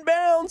 stay in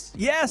bounds.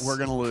 Yes. We're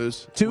going to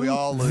lose. We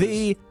all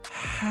lose.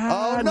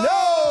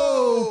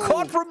 No!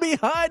 Caught from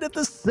behind at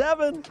the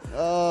 7.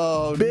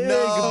 Oh, big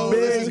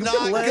this is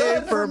not play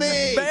good for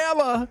me.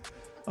 Bama.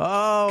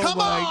 Oh,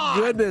 my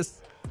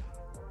goodness.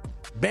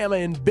 Bama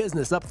in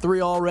business, up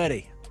 3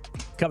 already.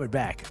 Coming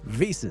back,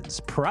 VSiN's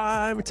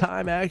prime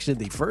time action,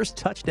 the first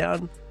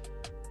touchdown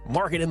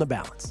market in the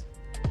balance.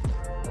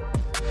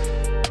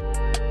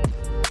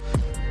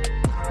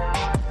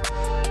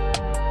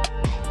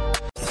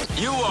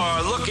 You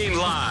are looking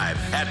live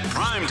at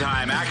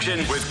primetime action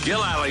with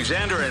Gil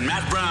Alexander and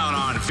Matt Brown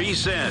on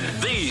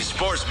VSiN, the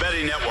Sports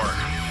Betting Network.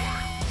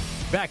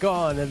 Back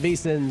on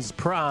VSiN's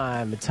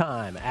prime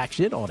time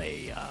action on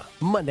a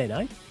Monday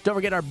night. Don't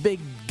forget our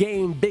big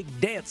game, big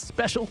dance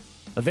special.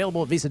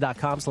 Available at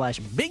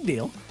VSiN.com/big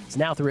deal. It's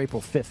now through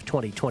April 5th,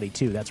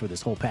 2022. That's where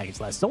this whole package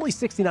lasts. It's only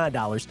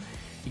 $69.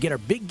 You get our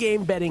big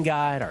game betting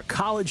guide, our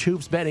college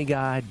hoops betting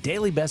guide,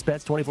 daily best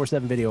bets,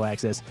 24/7 video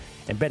access,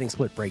 and betting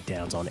split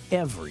breakdowns on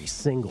every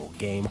single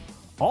game.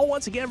 All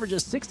once again for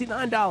just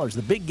 $69.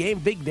 The big game,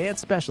 big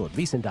dance special at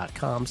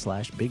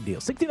VSiN.com/big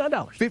deal.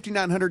 $69.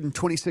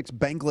 5,926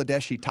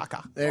 Bangladeshi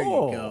taka. There you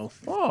go.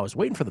 Oh, I was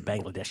waiting for the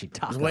Bangladeshi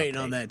taka. I was waiting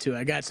on that, too.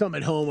 I got some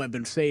at home I've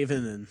been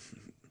saving, and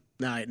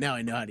now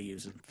I know how to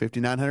use it.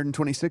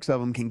 5,926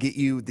 of them can get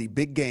you the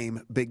big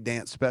game, big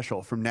dance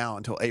special from now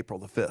until April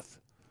the 5th.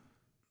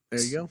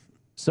 There you go.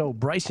 So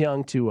Bryce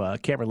Young to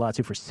Cameron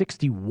Latu for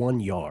 61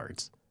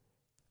 yards.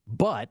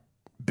 But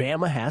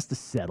Bama has to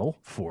settle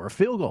for a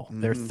field goal.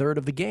 Their third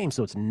of the game.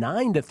 So it's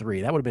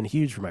 9-3. That would have been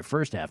huge for my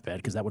first half bet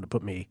because that would have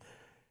put me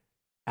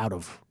out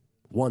of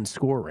one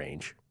score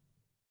range.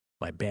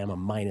 My Bama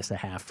minus a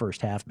half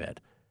first half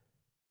bet.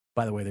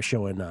 By the way, they're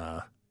showing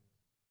that's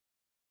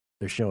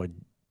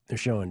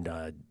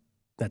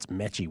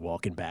Mechie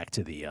walking back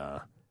to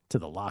the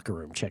locker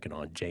room checking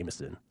on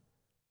Jameson.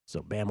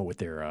 So Bama with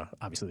their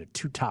obviously their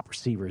 2 top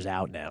receivers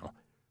out now.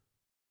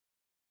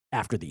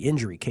 After the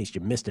injury, in case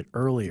you missed it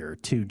earlier,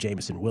 to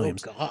Jameson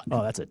Williams. Oh, God.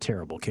 Oh, that's a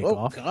terrible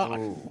kickoff. Oh,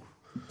 God.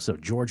 So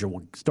Georgia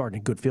will start in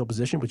a good field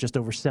position with just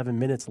over 7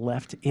 minutes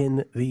left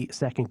in the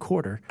second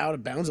quarter. Out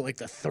of bounds at like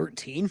the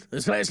 13?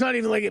 It's not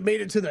even like it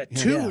made it to the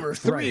 2 or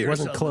 3 right, it or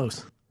wasn't something.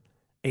 close.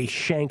 A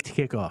shanked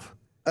kickoff.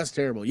 That's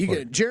terrible. You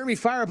get Jeremy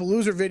fire up a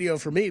loser video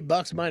for me.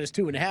 Bucks minus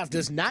 2.5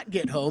 does not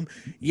get home.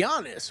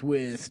 Giannis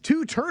with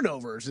 2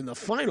 turnovers in the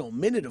final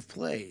minute of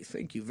play.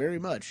 Thank you very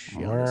much,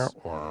 Giannis.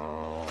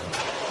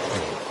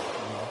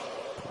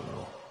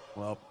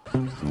 Well,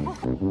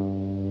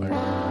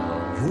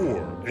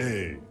 you're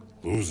a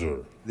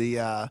loser.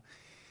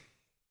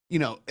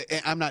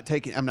 I'm not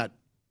taking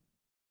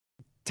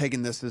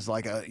this as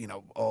like a,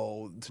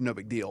 it's no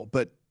big deal.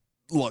 But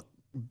look,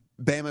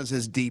 Bama's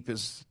as deep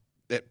as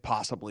it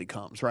possibly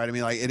comes, right? I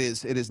mean, like it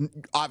is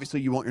obviously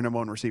you want your number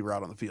 1 receiver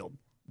out on the field.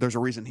 There's a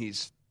reason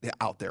he's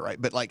out there,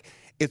 right? But like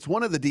it's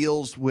one of the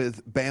deals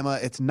with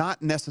Bama. It's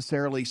not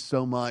necessarily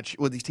so much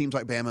with these teams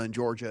like Bama and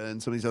Georgia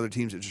and some of these other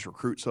teams that just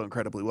recruit so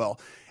incredibly well.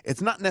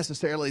 It's not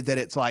necessarily that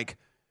it's like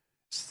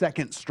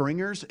second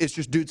stringers. It's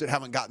just dudes that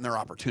haven't gotten their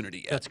opportunity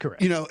yet. That's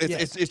correct.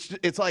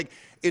 It's like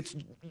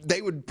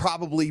they would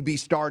probably be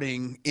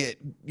starting at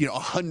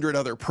 100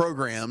 other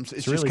programs.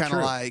 It's just really kind of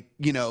true. like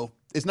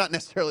it's not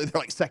necessarily they're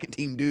like second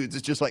team dudes.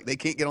 It's just like they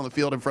can't get on the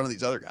field in front of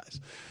these other guys.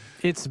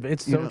 It's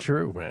so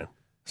true, man.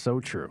 So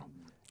true.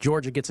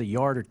 Georgia gets a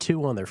yard or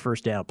 2 on their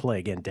first down play,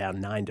 again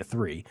down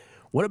 9-3.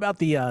 What about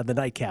the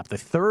nightcap? The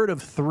third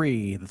of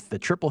 3, the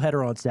triple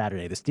header on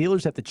Saturday. The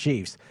Steelers at the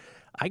Chiefs.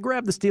 I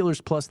grabbed the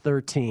Steelers plus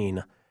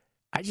 13.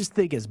 I just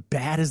think as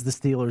bad as the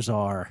Steelers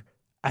are,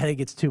 I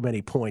think it's too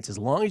many points. As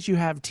long as you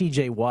have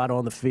T.J. Watt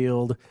on the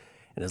field,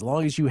 and as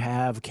long as you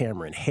have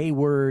Cameron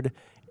Hayward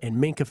and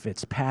Minkah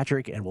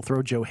Fitzpatrick, and we'll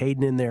throw Joe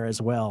Hayden in there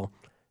as well,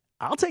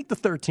 I'll take the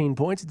 13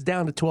 points. It's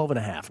down to 12.5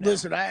 now.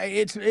 Listen,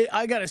 I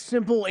got a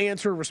simple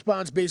answer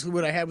response. Basically,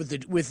 what I had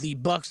with the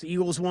Bucks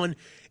Eagles one,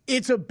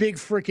 it's a big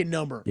freaking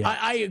number. Yeah.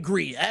 I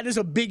agree. That is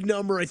a big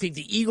number. I think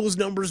the Eagles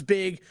number's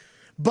big.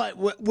 But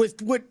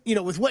with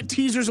what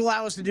teasers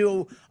allow us to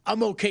do,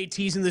 I'm okay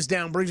teasing this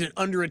down. Brings it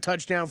under a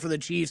touchdown for the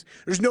Chiefs.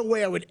 There's no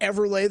way I would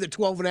ever lay the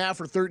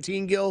 12.5 or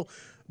 13, Gil.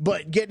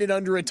 But getting it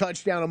under a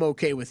touchdown, I'm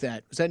okay with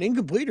that. Is that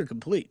incomplete or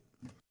complete?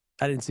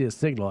 I didn't see a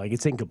signal. Like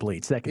it's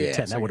incomplete. Second and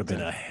 10. That would have been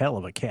 10. a hell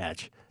of a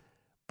catch.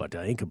 But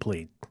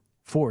incomplete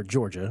for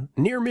Georgia.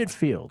 Near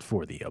midfield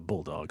for the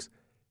Bulldogs.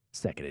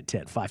 2nd and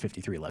 10,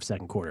 5:53 left,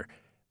 second quarter.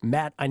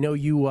 Matt, I know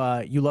you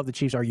love the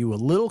Chiefs. Are you a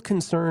little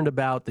concerned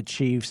about the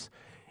Chiefs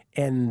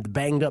and the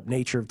banged-up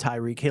nature of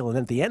Tyreek Hill? And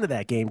then at the end of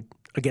that game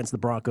against the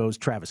Broncos,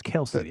 Travis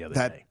Kelce the other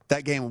day.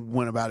 That game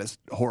went about as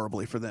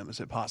horribly for them as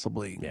it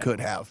possibly could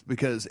have,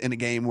 because in a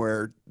game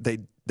where they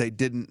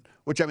didn't,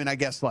 which I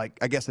guess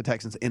the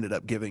Texans ended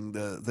up giving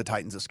the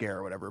Titans a scare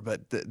or whatever,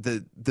 but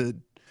the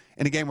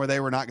in a game where they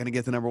were not going to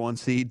get the number 1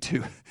 seed,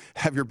 to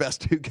have your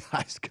best 2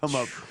 guys come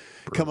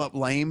up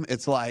lame,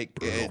 it's like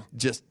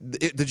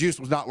the juice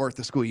was not worth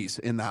the squeeze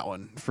in that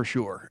one for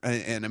sure.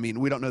 And I mean,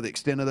 we don't know the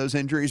extent of those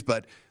injuries,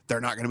 but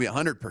they're not going to be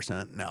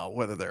 100% now,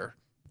 whether they're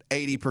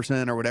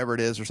 80% or whatever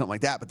it is or something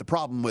like that. But the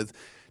problem with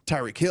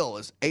Tyreek Hill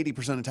is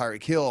 80% of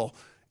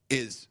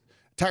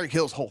Tyreek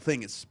Hill's whole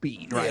thing is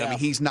speed, right? Yeah. I mean,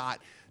 he's not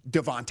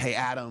Devontae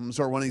Adams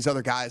or one of these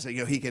other guys that,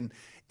 he can,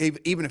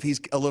 even if he's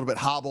a little bit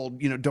hobbled,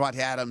 Devontae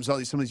Adams, some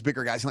of these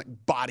bigger guys can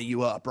body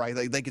you up, right?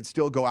 They could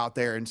still go out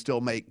there and still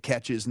make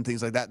catches and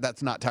things like that.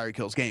 That's not Tyreek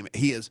Hill's game.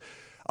 He is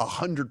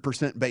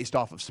 100% based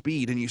off of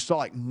speed. And you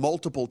saw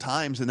multiple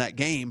times in that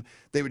game,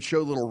 they would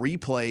show little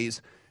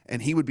replays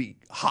and he would be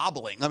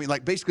hobbling. I mean,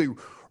 basically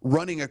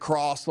running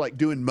across,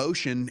 doing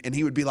motion, and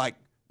he would be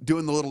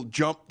doing the little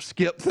jump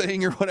skip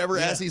thing or whatever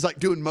as he's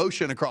doing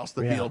motion across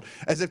the field,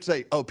 as if to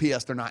say, oh,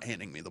 P.S., they're not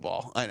handing me the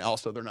ball. And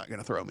also they're not going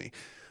to throw me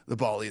the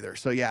ball either.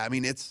 So, yeah, I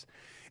mean, it's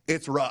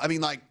rough. I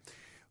mean,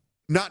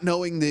 not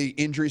knowing the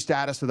injury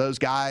status of those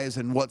guys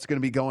and what's going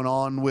to be going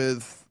on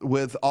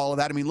with all of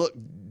that. I mean, look,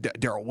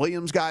 Darrell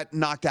Williams got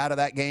knocked out of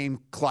that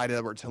game. Clyde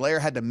Edwards-Helaire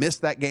had to miss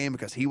that game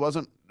because he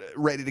wasn't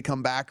ready to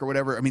come back or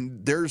whatever. I mean,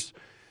 there's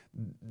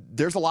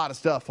a lot of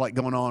stuff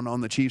going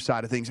on the Chiefs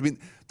side of things. I mean,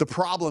 the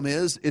problem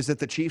is that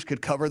the Chiefs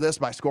could cover this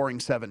by scoring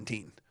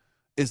 17.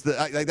 That's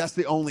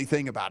the only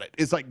thing about it.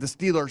 It's the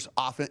Steelers'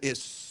 offense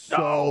is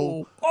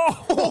so.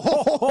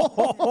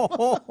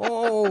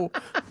 Oh,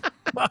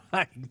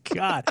 my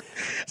God!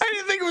 I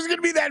didn't think it was going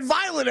to be that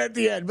violent at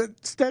the end,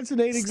 but Stetson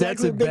ain't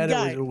exactly a big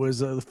guy.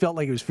 Was felt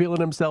like he was feeling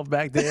himself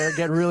back there,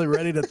 getting really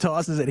ready to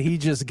toss it, and he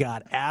just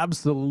got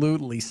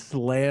absolutely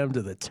slammed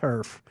to the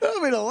turf. I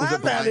mean, to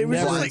laugh at it. Was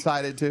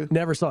blindsided too.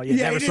 Never saw it.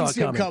 Never saw it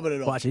coming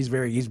at all. Watch,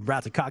 he's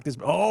about to cock this.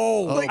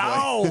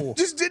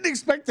 Just didn't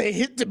expect the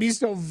hit to be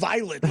so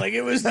violent.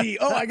 It was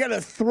I got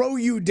to throw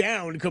you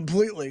down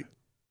completely.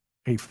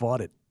 He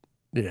fought it.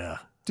 Yeah.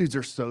 Dudes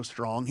are so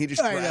strong. He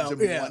just grabs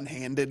him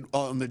one-handed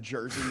on the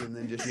jersey and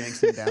then just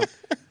yanks him down.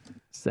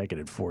 2nd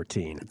and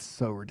 14. It's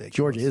so ridiculous.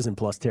 Georgia is in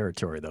plus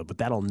territory, though, but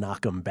that'll knock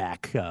them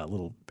back a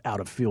little out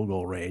of field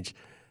goal range.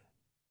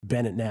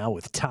 Bennett now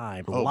with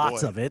time.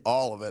 Lots of it.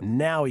 All of it.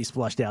 Now he's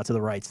flushed out to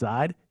the right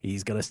side.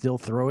 He's going to still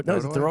throw it.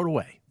 No, throw it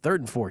away. 3rd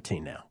and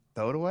 14 now.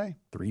 Throw it away.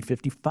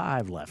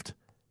 3:55 left.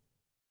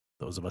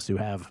 Those of us who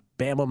have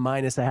Bama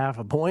minus a half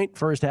a point,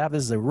 first half,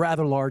 this is a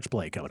rather large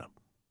play coming up.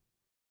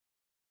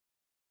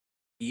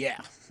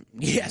 Yeah.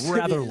 Yes.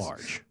 Rather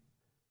large.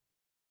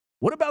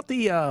 What about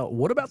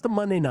the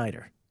Monday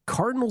nighter?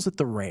 Cardinals at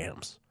the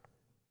Rams.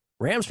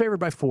 Rams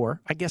favored by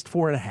 4. I guessed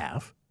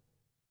 4.5.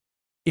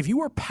 If you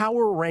were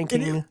power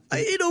ranking,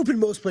 it opened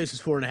most places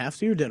 4.5.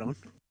 So you're dead on.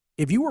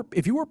 If you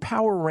were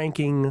power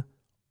ranking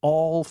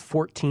all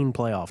 14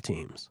 playoff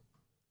teams,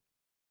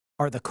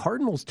 are the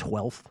Cardinals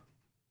 12th?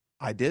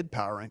 I did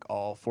power rank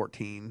all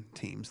 14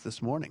 teams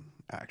this morning,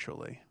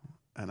 actually,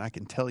 and I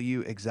can tell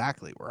you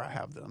exactly where I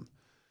have them.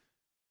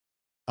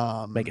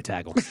 Make a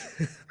tackle.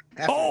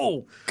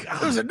 God.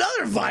 There's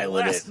another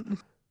violent.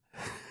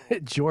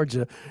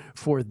 Georgia,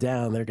 4th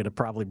down. They're going to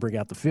probably bring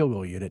out the field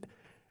goal unit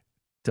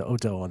to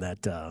Otto on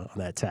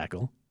that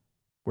tackle.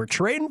 We're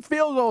trading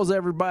field goals,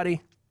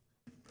 everybody.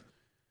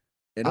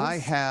 I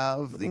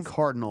have the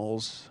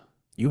Cardinals.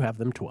 You have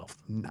them 12th.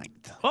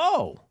 9th.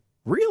 Oh,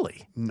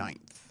 really?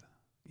 9th.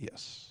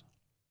 Yes.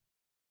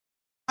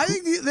 I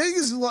think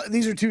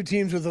these are two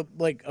teams with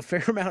a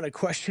fair amount of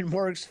question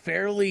marks.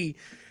 Fairly.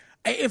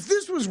 If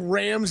this was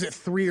Rams at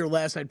 3 or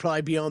less, I'd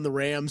probably be on the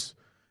Rams.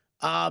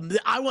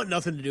 I want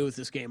nothing to do with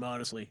this game,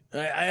 honestly.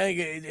 I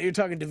think you're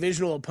talking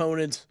divisional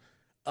opponents.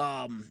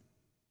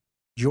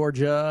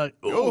 Georgia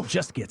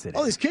just gets it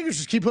in. These kickers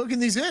just keep hooking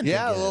these in.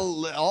 Yeah,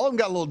 all of them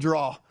got a little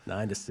draw.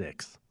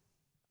 9-6.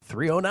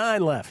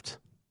 3:09 left.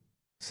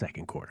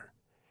 Second quarter.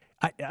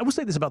 I will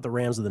say this about the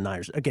Rams and the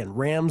Niners. Again,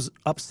 Rams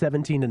up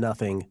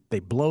 17-0. They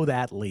blow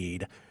that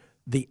lead.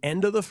 The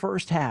end of the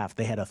first half,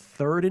 they had a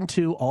 3rd and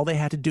 2. All they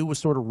had to do was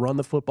sort of run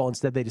the football.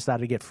 Instead, they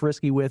decided to get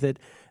frisky with it.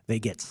 They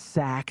get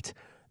sacked.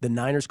 The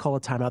Niners call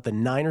a timeout. The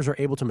Niners are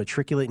able to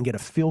matriculate and get a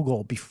field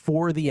goal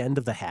before the end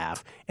of the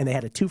half. And they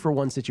had a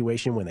 2-for-1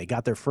 situation when they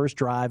got their first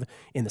drive.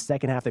 In the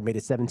second half, they made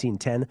it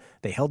 17-10.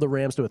 They held the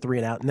Rams to a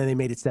 3-and-out, and then they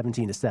made it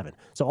 17-7.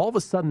 So all of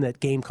a sudden, that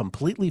game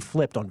completely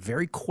flipped on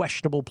very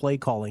questionable play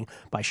calling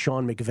by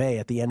Sean McVay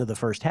at the end of the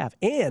first half.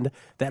 And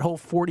that whole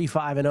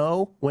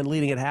 45-0 when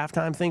leading at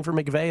halftime thing for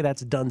McVay,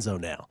 that's donezo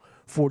now.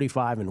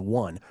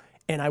 45-1.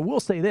 And I will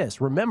say this.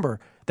 Remember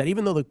that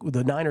even though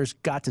the Niners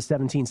got to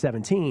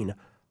 17-17,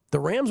 the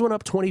Rams went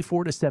up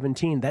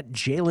 24-17. That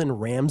Jalen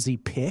Ramsey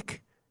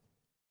pick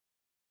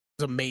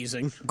was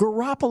amazing.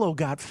 Garoppolo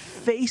got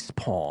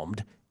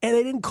face-palmed, and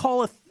they didn't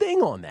call a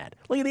thing on that.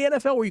 Like in the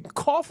NFL where you can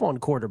cough on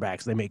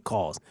quarterbacks, they make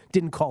calls.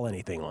 Didn't call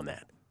anything on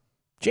that.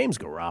 James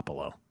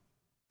Garoppolo.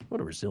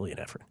 What a resilient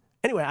effort.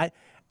 Anyway,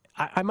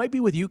 I might be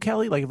with you,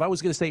 Kelly. Like if I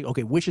was going to say,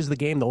 okay, which is the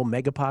game, the whole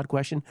Megapod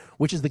question,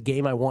 which is the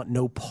game I want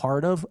no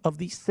part of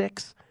these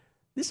 6,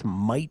 this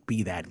might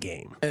be that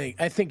game.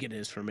 I think it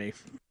is for me.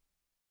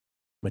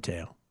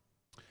 Mateo.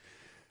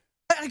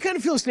 I kind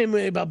of feel the same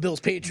way about Bills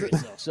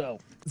Patriots, though. So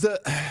the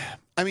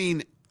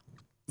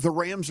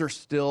Rams are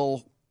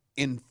still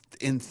in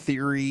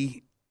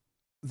theory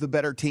the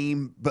better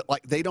team, but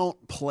like they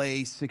don't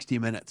play 60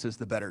 minutes as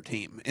the better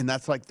team, and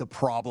that's like the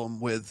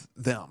problem with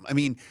them. I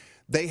mean,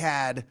 they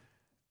had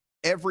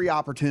every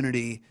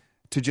opportunity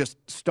to just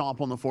stomp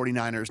on the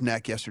 49ers'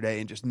 neck yesterday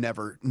and just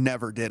never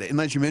did it. And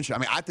as you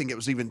mentioned, I think it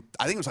was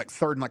like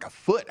third and like a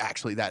foot,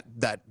 actually,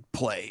 that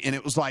play. And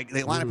it was like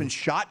they line up in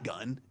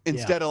shotgun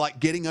instead of like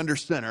getting under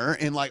center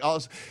and like all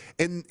this.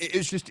 And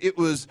it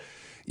was,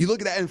 you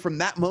look at that, and from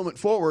that moment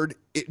forward,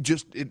 it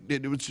just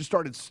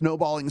started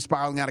snowballing and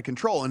spiraling out of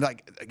control. And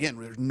like, again,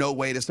 there's no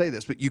way to say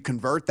this, but you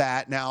convert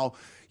that, now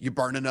you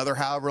burn another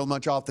however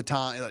much off the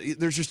time.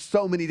 There's just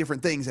so many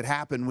different things that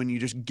happen when you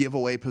just give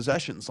away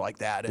possessions like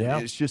that.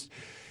 And it's just,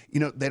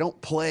 they don't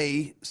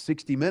play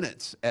 60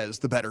 minutes as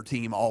the better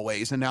team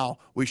always. And now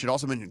we should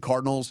also mention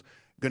Cardinals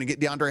going to get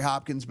DeAndre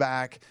Hopkins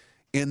back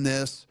in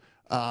this.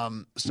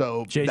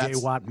 So J.J.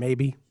 Watt,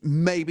 maybe.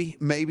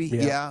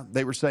 Yeah.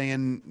 They were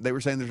saying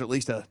there's at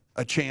least a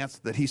chance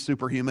that he's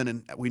superhuman,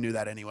 and we knew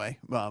that anyway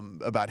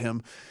about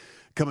him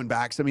coming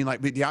back. So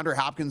DeAndre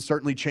Hopkins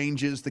certainly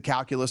changes the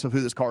calculus of who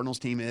this Cardinals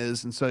team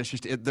is, and so it's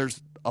just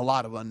there's a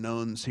lot of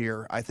unknowns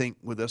here. I think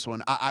with this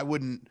one, I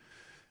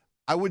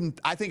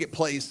think it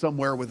plays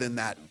somewhere within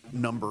that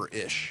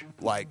number-ish,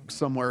 like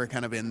somewhere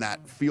kind of in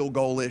that field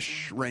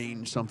goal-ish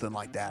range, something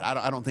like that.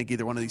 I don't think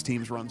either one of these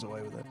teams runs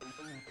away with it.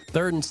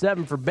 3rd and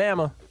 7 for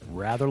Bama.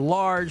 Rather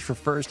large for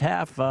first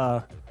half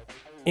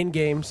in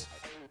games.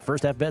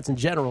 First half bets in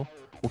general.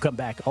 We'll come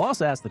back. I'll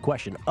also ask the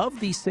question, of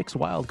these 6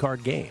 wild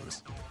card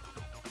games,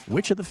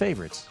 which of the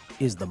favorites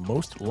is the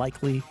most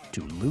likely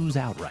to lose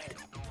outright?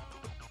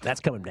 That's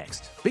coming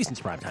next. VSiN's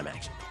Primetime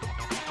Action.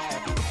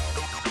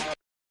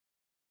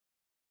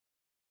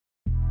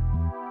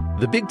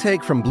 The Big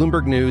Take from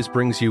Bloomberg News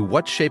brings you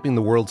what's shaping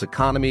the world's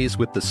economies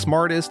with the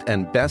smartest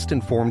and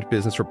best-informed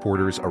business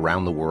reporters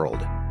around the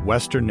world.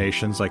 Western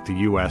nations like the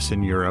U.S.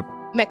 and Europe.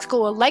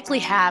 Mexico will likely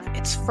have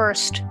its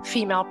first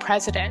female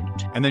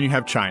president. And then you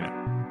have China.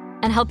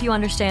 And help you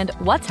understand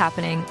what's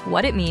happening,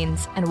 what it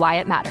means, and why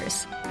it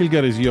matters. He'll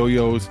get his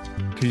yo-yos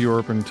to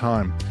Europe in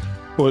time.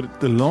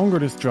 But the longer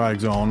this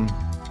drags on,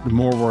 the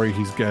more worry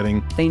he's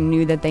getting. They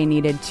knew that they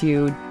needed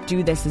to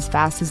do this as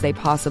fast as they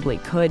possibly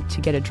could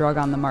to get a drug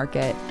on the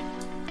market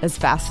as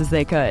fast as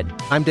they could.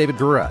 I'm David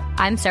Gura.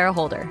 I'm Sarah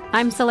Holder.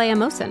 I'm Saleha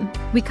Mohsen.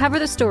 We cover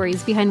the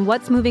stories behind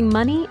what's moving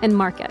money and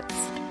markets.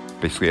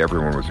 Basically,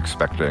 everyone was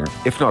expecting,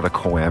 if not a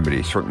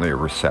calamity, certainly a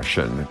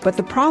recession. But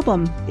the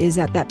problem is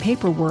that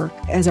paperwork,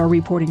 as our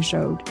reporting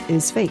showed,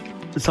 is fake.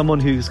 As someone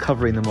who's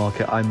covering the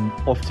market, I'm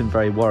often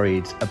very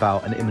worried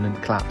about an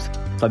imminent collapse.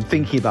 So I'm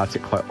thinking about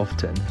it quite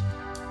often.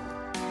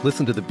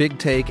 Listen to The Big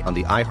Take on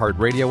the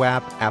iHeartRadio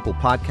app, Apple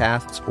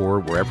Podcasts,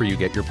 or wherever you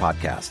get your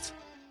podcasts.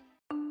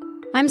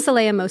 I'm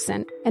Saleha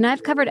Mohsen, and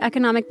I've covered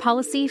economic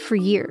policy for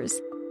years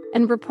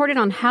and reported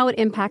on how it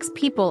impacts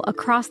people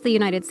across the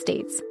United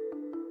States.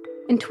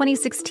 In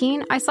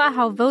 2016, I saw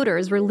how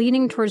voters were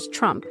leaning towards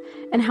Trump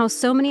and how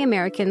so many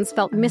Americans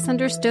felt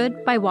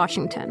misunderstood by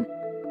Washington.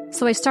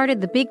 So I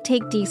started The Big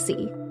Take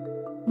DC.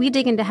 We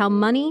dig into how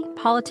money,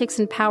 politics,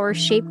 and power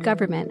shape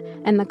government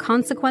and the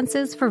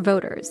consequences for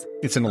voters.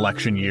 It's an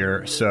election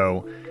year,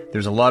 so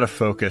there's a lot of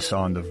focus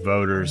on the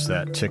voters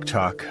that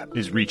TikTok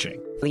is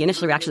reaching. The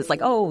initial reaction is like,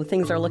 oh,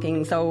 things are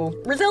looking so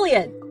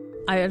resilient.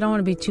 I don't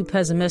want to be too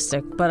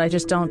pessimistic, but I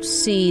just don't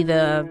see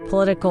the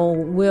political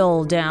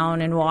will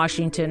down in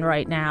Washington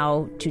right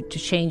now to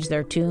change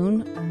their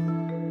tune.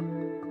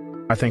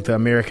 I think the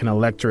American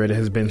electorate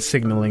has been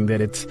signaling that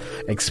it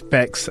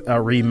expects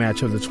a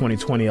rematch of the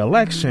 2020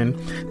 election.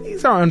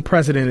 These are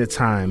unprecedented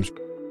times.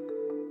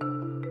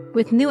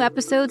 With new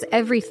episodes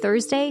every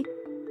Thursday,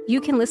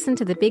 you can listen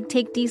to The Big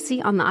Take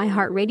DC on the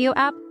iHeartRadio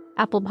app,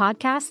 Apple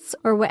Podcasts,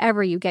 or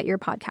wherever you get your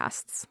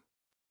podcasts.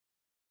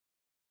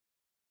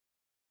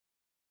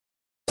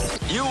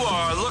 You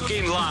are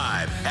looking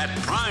live at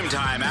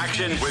Primetime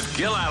Action with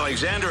Gil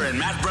Alexander and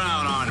Matt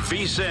Brown on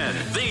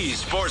VSiN, the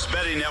Sports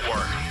Betting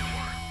Network.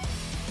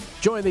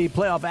 Join the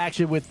playoff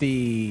action with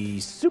the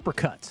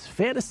Supercuts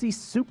Fantasy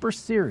Super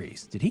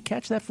Series. Did he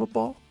catch that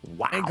football?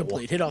 Wow.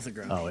 Incomplete. Hit off the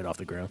ground. Oh, hit off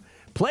the ground.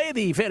 Play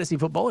the fantasy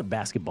football and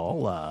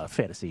basketball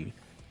fantasy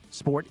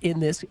sport in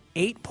this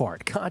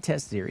 8-part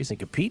contest series and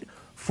compete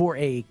for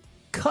a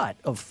cut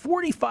of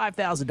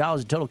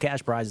 $45,000 in total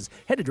cash prizes.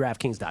 Head to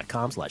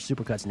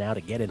DraftKings.com/Supercuts now to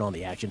get in on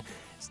the action.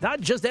 It's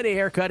not just any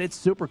haircut, it's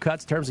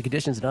Supercuts. Terms and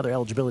conditions and other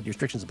eligibility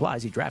restrictions apply.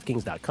 See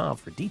DraftKings.com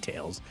for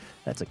details.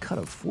 That's a cut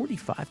of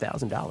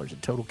 $45,000 in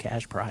total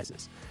cash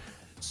prizes.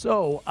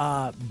 So,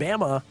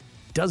 Bama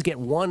does get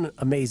one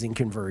amazing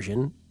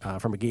conversion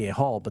from Agiye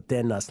Hall, but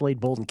then Slade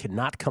Bolden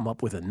cannot come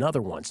up with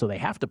another one. So they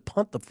have to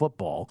punt the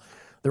football.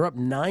 They're up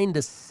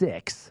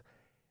 9-6.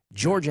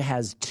 Georgia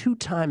has 2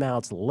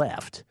 timeouts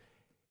left.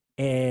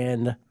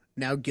 And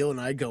now Gil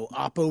and I go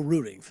Oppo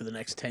rooting for the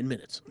next 10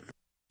 minutes.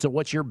 So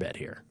what's your bet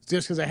here?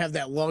 Just because I have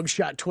that long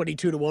shot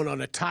 22-1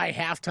 on a tie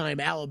halftime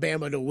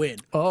Alabama to win.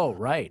 Oh,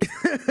 right.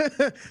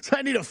 So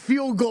I need a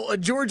field goal, a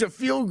Georgia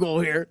field goal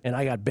here. And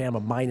I got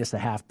Bama minus a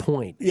half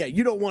point. Yeah,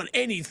 you don't want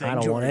anything, I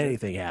don't Georgia. want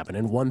anything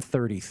happening.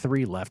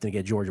 1:33 left and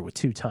get Georgia with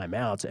 2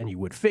 timeouts. And you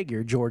would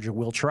figure Georgia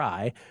will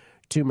try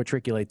to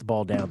matriculate the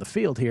ball down the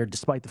field here,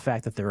 despite the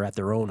fact that they're at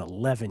their own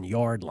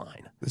 11-yard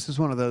line. This is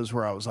one of those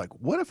where I was like,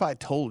 what if I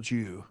told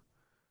you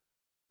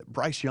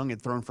Bryce Young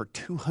had thrown for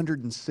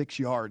 206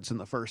 yards in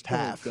the first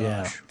half.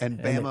 Yeah. And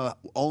Bama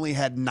only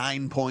had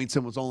 9 points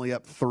and was only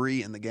up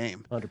 3 in the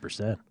game.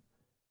 100%.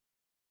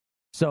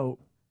 So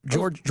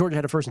Georgia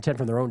had a 1st and 10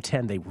 from their own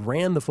 10. They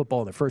ran the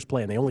football in the first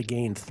play, and they only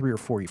gained 3 or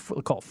 4,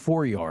 call it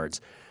 4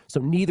 yards. So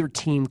neither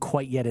team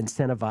quite yet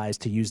incentivized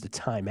to use the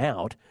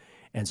timeout.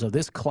 And so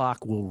this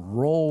clock will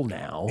roll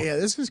now. Yeah,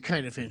 this is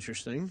kind of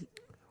interesting.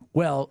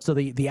 Well, so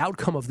the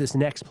outcome of this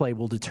next play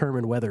will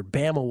determine whether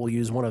Bama will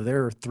use one of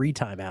their 3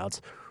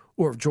 timeouts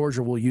or if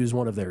Georgia will use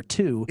one of their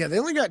 2. Yeah, they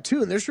only got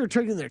 2, and they're sure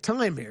taking their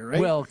time here, right?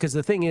 Well, because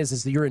the thing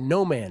is that you're in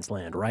no man's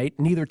land, right?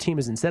 Neither team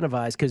is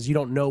incentivized because you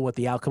don't know what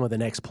the outcome of the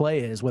next play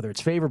is, whether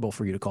it's favorable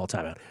for you to call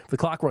timeout. If the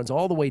clock runs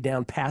all the way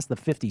down past the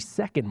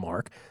 50-second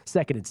mark,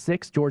 2nd and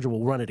 6, Georgia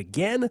will run it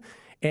again,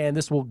 and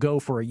this will go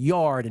for a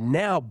yard. And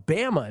now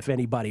Bama, if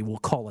anybody, will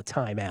call a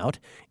timeout,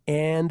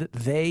 and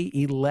they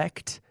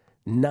elect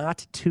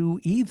not to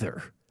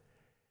either.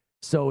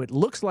 So it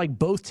looks like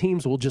both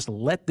teams will just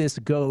let this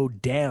go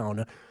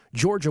down.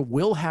 Georgia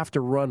will have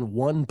to run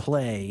one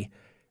play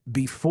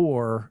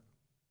before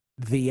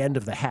the end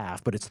of the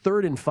half, but it's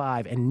 3rd and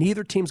 5, and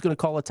neither team's going to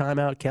call a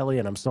timeout, Kelly,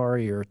 and I'm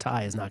sorry, your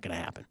tie is not going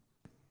to happen.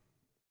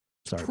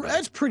 Sorry.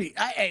 That's pretty.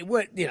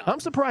 I'm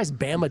surprised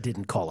Bama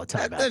didn't call a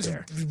timeout that's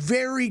there.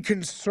 Very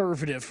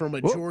conservative from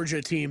a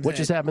Georgia team. What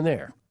just happened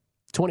there?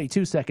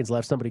 22 seconds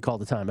left, somebody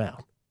called a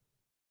timeout.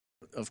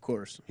 Of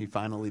course. He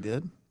finally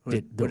did?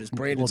 What is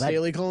Brandon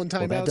Staley calling timeouts?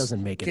 Well, that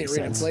doesn't make any sense.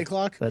 Can't read a play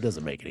clock? That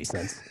doesn't make any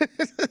sense.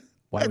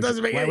 Why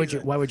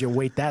would you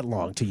wait that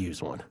long to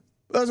use one?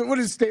 What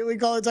did Staley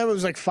call the time? It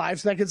was like 5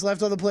 seconds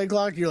left on the play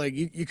clock. You're like,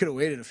 you could have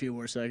waited a few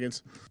more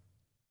seconds.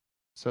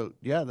 So,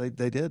 yeah,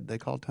 they did. They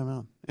called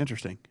timeout.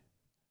 Interesting.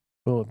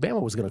 Well, if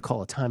Bama was going to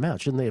call a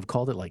timeout, shouldn't they have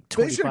called it like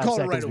 25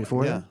 seconds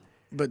before that?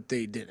 But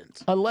they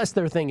didn't. Unless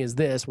their thing is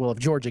this, well, if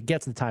Georgia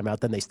gets the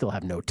timeout, then they still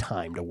have no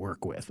time to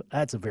work with.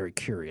 That's a very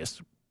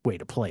curious way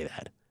to play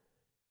that.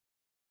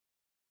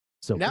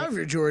 So now if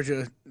you're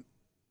Georgia,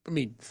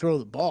 throw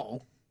the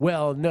ball.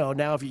 Well, no,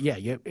 now if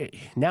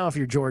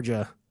you're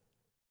Georgia,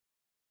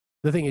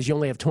 the thing is you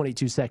only have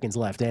 22 seconds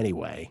left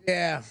anyway.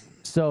 Yeah.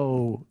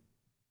 So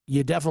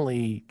you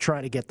definitely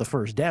try to get the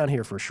first down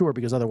here for sure,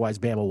 because otherwise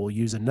Bama will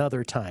use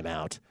another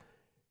timeout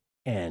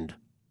and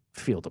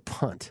field a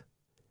punt.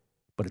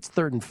 But it's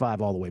 3rd and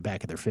 5 all the way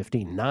back at their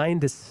 15.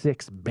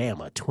 9-6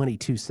 Bama,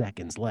 22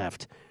 seconds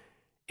left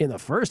in the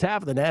first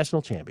half of the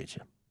national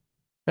championship.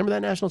 Remember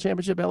that national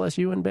championship,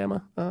 LSU and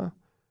Bama,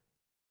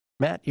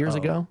 Matt, years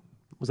ago?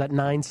 Was that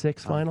 9-6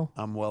 final?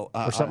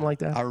 Or something like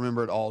that? I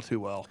remember it all too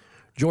well.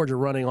 Georgia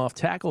running off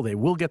tackle. They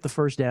will get the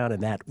first down,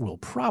 and that will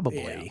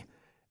probably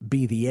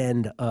be the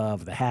end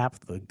of the half.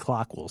 The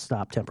clock will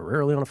stop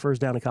temporarily on a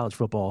first down in college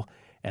football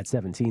at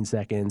 17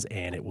 seconds,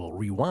 and it will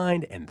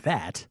rewind, and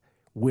that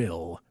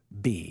will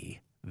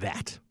be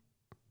that.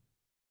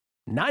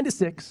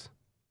 9-6.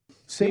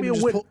 Maybe a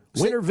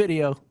winner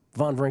video,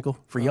 Von Wrinkle,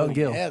 for Young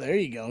Gill. Yeah, there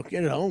you go.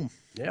 Get it home.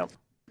 Yeah.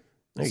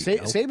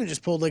 Saban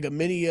just pulled like a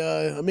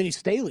mini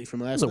Staley from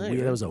last night.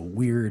 That was a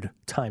weird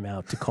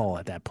timeout to call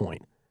at that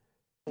point.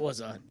 It was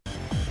on.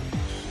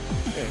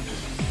 Thank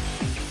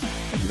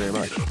you very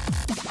much.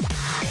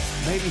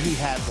 Maybe he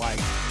had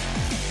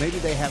maybe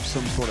they have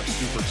some sort of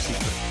super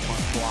secret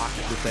punt block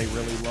that they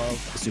really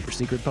love. A super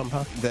secret punt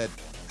block? That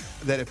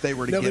if they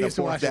were to get a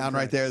 4th down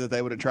right there, that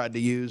they would have tried to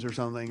use or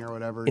something or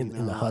whatever.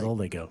 In the huddle,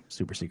 they go,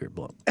 super secret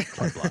punt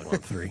block on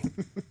 3.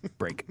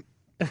 Break.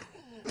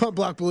 Punt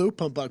block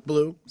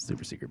blue.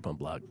 Super secret punt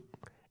block.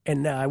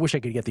 And I wish I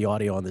could get the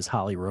audio on this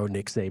Holly Rowe,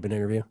 Nick Saban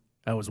interview.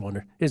 I was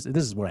wondering. This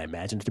is what I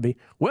imagined it to be.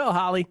 Well,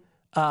 Holly,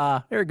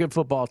 they're a good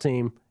football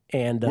team.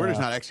 And we're just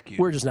not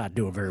executing. We're just not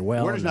doing very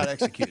well. We're just not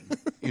executing.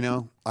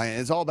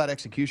 It's all about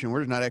execution.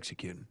 We're just not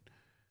executing.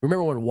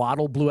 Remember when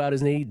Waddle blew out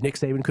his knee? Nick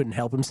Saban couldn't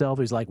help himself.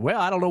 He's like,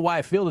 well, I don't know why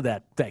I fielded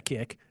that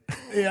kick.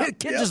 Yeah, the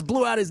kid just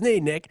blew out his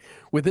knee, Nick.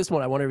 With this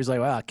one, I wonder if he's like,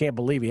 wow, I can't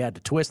believe he had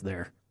to twist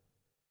there.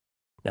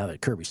 Now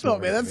that Kirby Smart.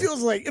 Oh man, it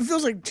feels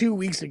like 2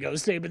 weeks ago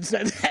Saban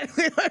said that.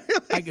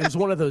 It was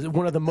one of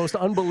the most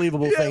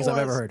unbelievable things I've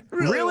ever heard.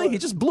 Really? He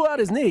just blew out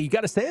his knee. You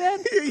got to say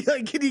that?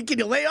 Like, can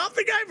you lay off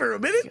the guy for a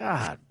minute?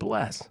 God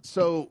bless.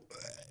 So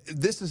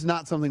this is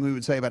not something we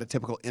would say about a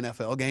typical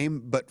NFL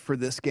game, but for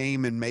this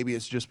game, and maybe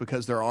it's just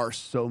because there are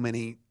so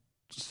many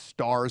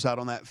stars out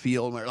on that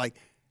field, where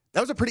That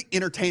was a pretty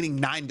entertaining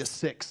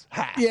 9-6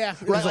 half. Yeah.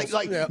 Right?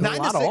 Like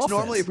 9-6,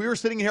 normally if we were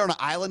sitting here on an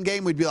island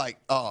game, we'd be like,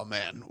 oh,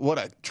 man, what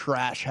a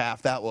trash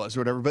half that was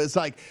or whatever. But it's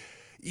like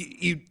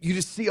you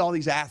just see all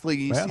these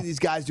athletes, you see these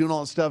guys doing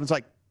all this stuff. It's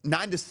like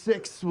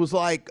 9-6 was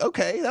like,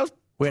 okay, that was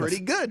pretty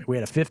good. We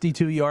had a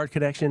 52-yard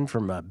connection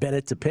from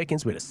Bennett to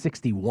Pickens. We had a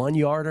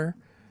 61-yarder.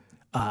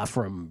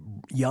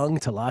 From Young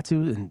to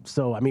Latu. And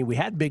so, I mean, we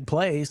had big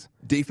plays.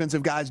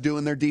 Defensive guys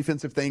doing their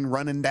defensive thing,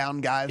 running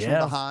down guys from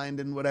behind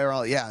and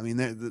whatever. Yeah, I mean,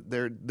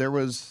 it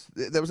was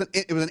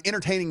an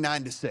entertaining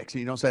 9-6, and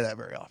you don't say that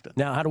very often.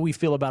 Now, how do we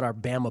feel about our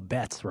Bama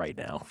bets right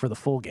now for the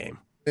full game?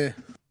 I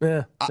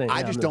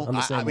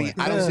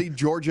don't see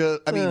Georgia.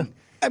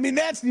 I mean,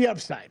 that's the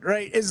upside,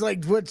 right? It's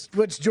like,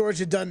 what's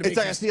Georgia done to make It's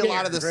like I see a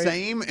lot of the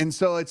same, and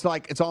so it's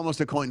like it's almost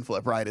a coin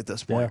flip, right, at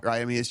this point,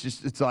 right? I mean,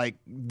 it's like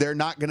they're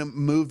not going to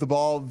move the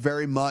ball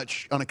very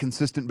much on a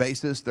consistent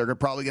basis. They're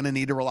probably going to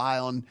need to rely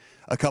on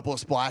a couple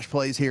of splash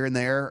plays here and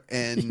there.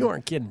 And you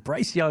aren't kidding.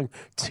 Bryce Young,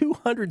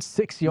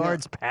 206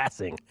 yards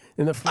passing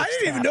in the first I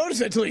didn't even notice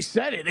that until he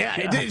said it. Yeah,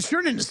 it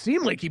sure didn't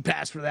seem like he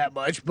passed for that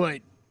much,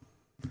 but...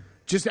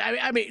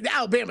 I mean,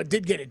 Alabama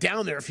did get it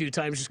down there a few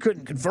times, just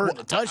couldn't convert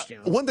the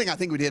touchdown. One thing I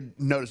think we did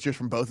notice just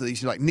from both of these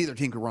is like neither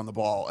team could run the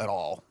ball at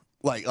all.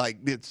 Like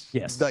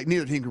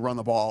neither team could run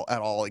the ball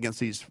at all against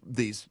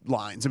these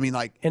lines. I mean,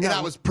 and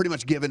that was pretty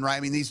much given, right?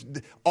 I mean,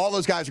 all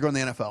those guys are going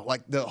to the NFL.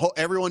 Like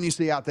everyone you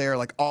see out there,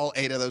 like all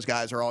 8 of those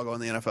guys are all going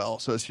to the NFL.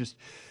 So it's just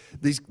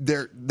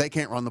they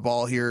can't run the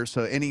ball here.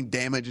 So any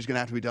damage is going to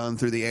have to be done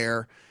through the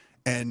air,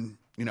 and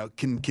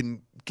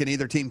can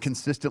either team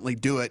consistently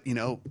do it,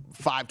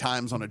 5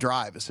 times on a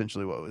drive,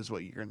 essentially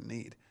what you're going to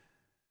need.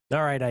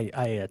 All right,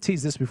 I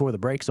teased this before the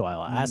break, so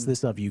I'll ask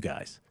this of you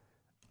guys.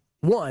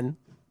 One,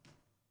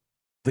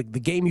 the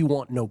game you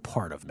want no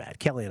part of, Matt.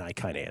 Kelly and I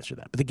kind of answered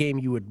that, but the game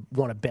you would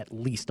want to bet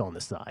least on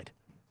the side.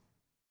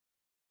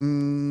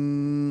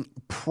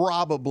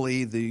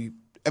 Probably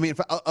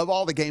of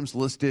all the games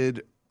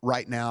listed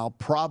right now,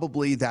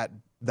 probably that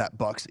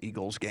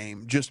Bucs-Eagles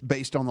game, just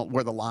based on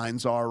where the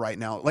lines are right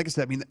now. Like I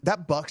said, I mean,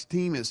 that Bucs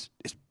team is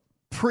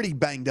pretty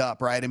banged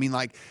up, right? I mean,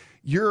 like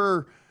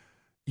you're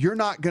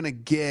not going to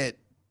get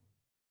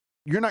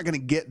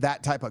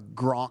that type of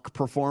Gronk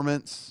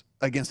performance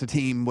against a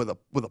team with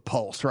a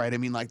pulse, right? I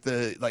mean,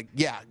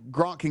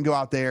 Gronk can go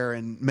out there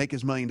and make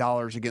his $1 million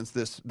against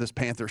this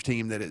Panthers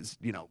team that is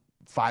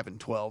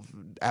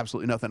 5-12,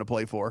 absolutely nothing to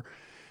play for,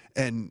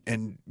 and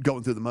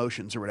going through the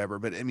motions or whatever.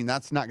 But I mean,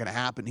 that's not going to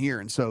happen here,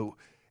 and so.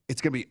 It's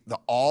going to be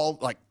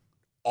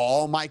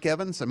all Mike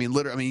Evans. I mean,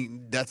 literally. I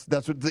mean, that's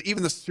what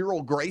even the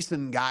Cyril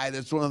Grayson guy.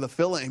 That's one of the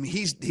fill-in. I mean,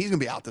 he's going to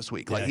be out this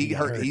week. Like he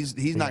hurt.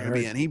 He's not going to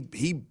be in.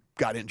 He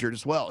got injured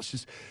as well. It's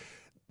just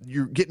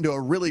you're getting to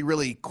a really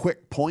really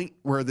quick point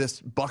where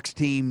this Bucs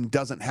team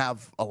doesn't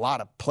have a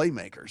lot of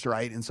playmakers,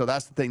 right? And so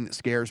that's the thing that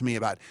scares me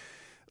about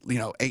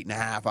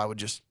 8.5.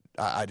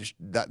 I just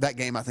that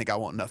game. I think I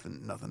want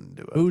nothing to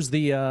do with. Who's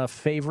the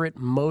favorite,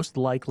 most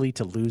likely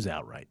to lose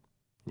outright,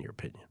 in your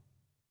opinion?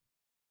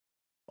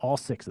 All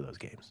 6 of those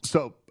games.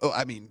 So,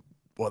 then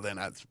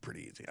that's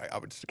pretty easy. I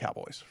would just the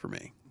Cowboys for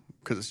me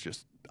because it's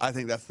just. I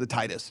think that's the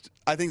tightest.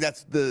 I think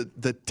that's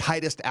the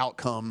tightest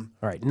outcome.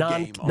 All right,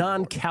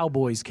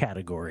 non-Cowboys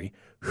category.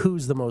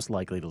 Who's the most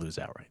likely to lose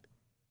outright?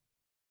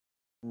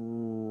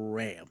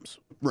 Rams.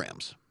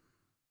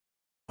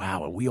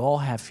 Wow, and we all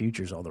have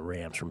futures on the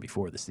Rams from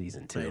before the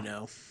season too. I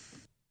know.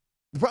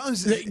 The problem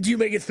is, do you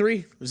make it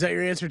 3? Was that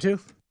your answer too?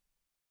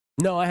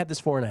 No, I had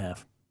this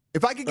 4.5.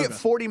 If I could get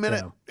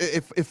 40-minute,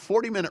 if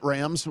 40-minute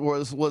Rams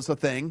was a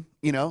thing,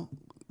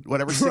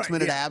 whatever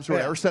 6-minute abs or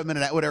whatever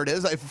 7-minute whatever it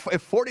is, if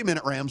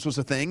 40-minute Rams was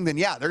a thing, then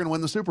yeah, they're going to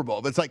win the Super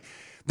Bowl. But it's like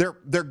their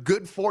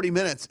good 40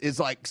 minutes is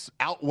like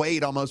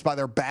outweighed almost by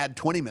their bad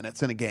 20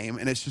 minutes in a game,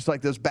 and it's just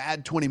like those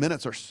bad 20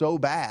 minutes are so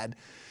bad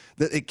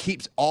that it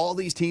keeps all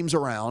these teams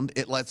around.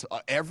 It lets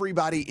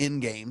everybody in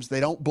games. They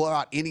don't blow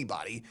out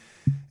anybody,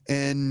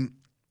 and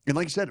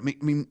like you said, I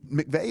mean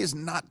McVay is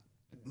not.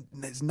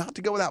 It's not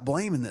to go without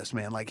blame in this,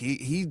 man. Like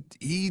he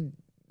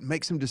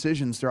makes some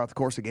decisions throughout the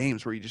course of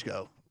games where you just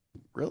go,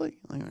 really?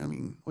 Like, I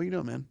mean, what are you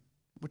doing, man?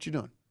 What you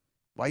doing?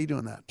 Why are you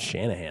doing that?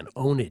 Shanahan,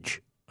 ownage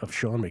of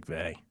Sean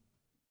McVay.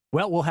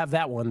 Well, we'll have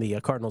that one, the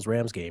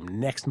Cardinals-Rams game,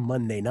 next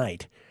Monday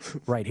night,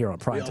 right here on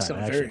Primetime Action.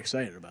 I'm very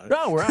excited about it.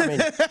 No,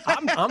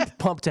 I'm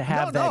pumped to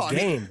have that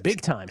game, big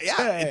time.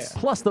 Yeah.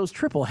 Plus, those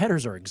triple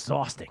headers are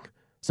exhausting,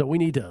 so we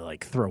need to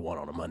throw one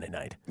on a Monday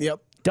night. Yep.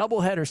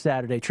 Double header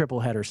Saturday, triple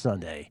header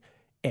Sunday.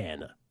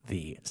 And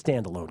the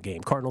standalone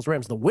game,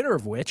 Cardinals-Rams, the winner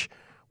of which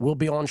will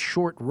be on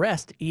short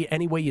rest,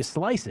 any way you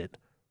slice it,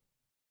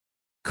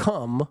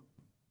 come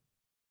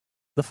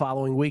the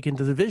following week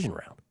into the division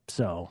round.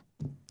 So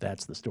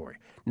that's the story.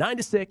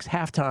 9-6,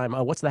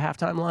 halftime. What's the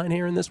halftime line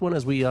here in this one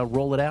as we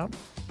roll it out?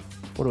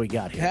 What do we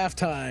got here?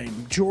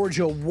 Halftime,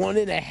 Georgia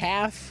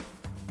 1.5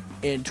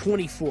 and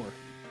 24.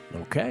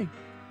 Okay.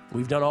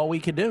 We've done all we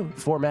could do.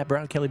 For Matt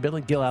Brown, Kelly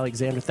Bidlin, Gil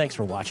Alexander, thanks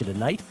for watching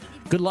tonight.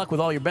 Good luck with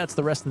all your bets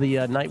the rest of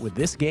the night with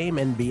this game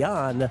and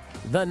beyond.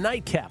 The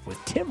Nightcap with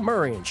Tim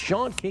Murray and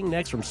Sean King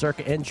next from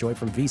Circa and Joy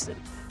from VSiN.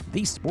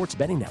 the Sports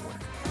Betting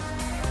Network.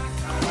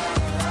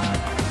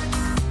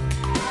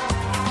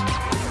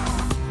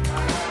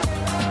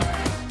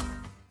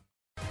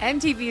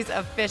 MTV's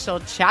official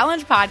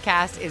Challenge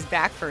podcast is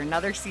back for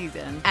another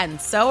season. And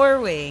so are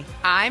we.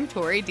 I'm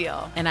Tori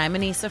Deal. And I'm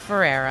Anissa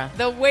Ferreira.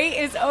 The wait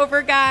is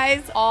over,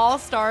 guys. All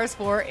Stars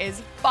 4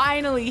 is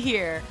finally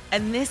here.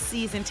 And this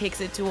season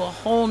takes it to a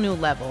whole new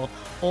level.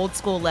 Old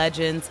school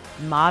legends,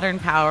 modern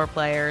power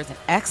players, and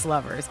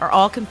ex-lovers are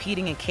all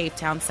competing in Cape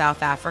Town,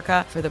 South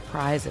Africa for the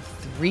prize of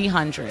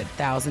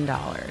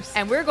 $300,000.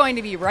 And we're going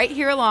to be right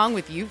here along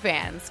with you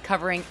fans,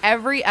 covering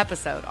every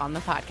episode on the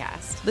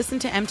podcast. Listen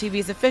to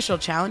MTV's official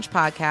Challenge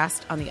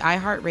podcast on the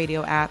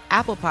iHeartRadio app,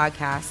 Apple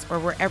Podcasts, or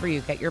wherever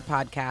you get your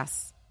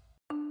podcasts.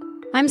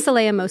 I'm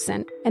Saleha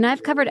Mohsin, and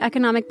I've covered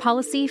economic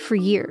policy for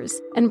years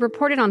and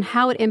reported on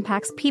how it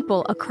impacts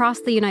people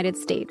across the United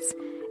States.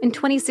 In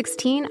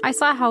 2016, I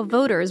saw how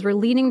voters were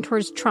leaning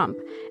towards Trump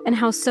and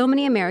how so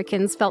many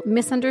Americans felt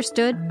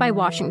misunderstood by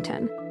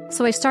Washington.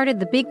 So I started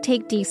The Big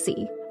Take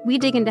DC. We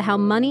dig into how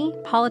money,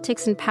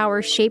 politics, and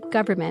power shape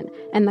government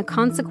and the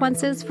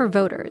consequences for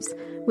voters.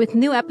 With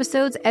new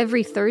episodes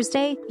every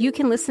Thursday, you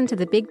can listen to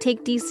The Big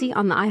Take DC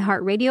on the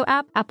iHeartRadio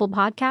app, Apple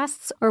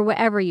Podcasts, or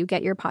wherever you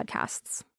get your podcasts.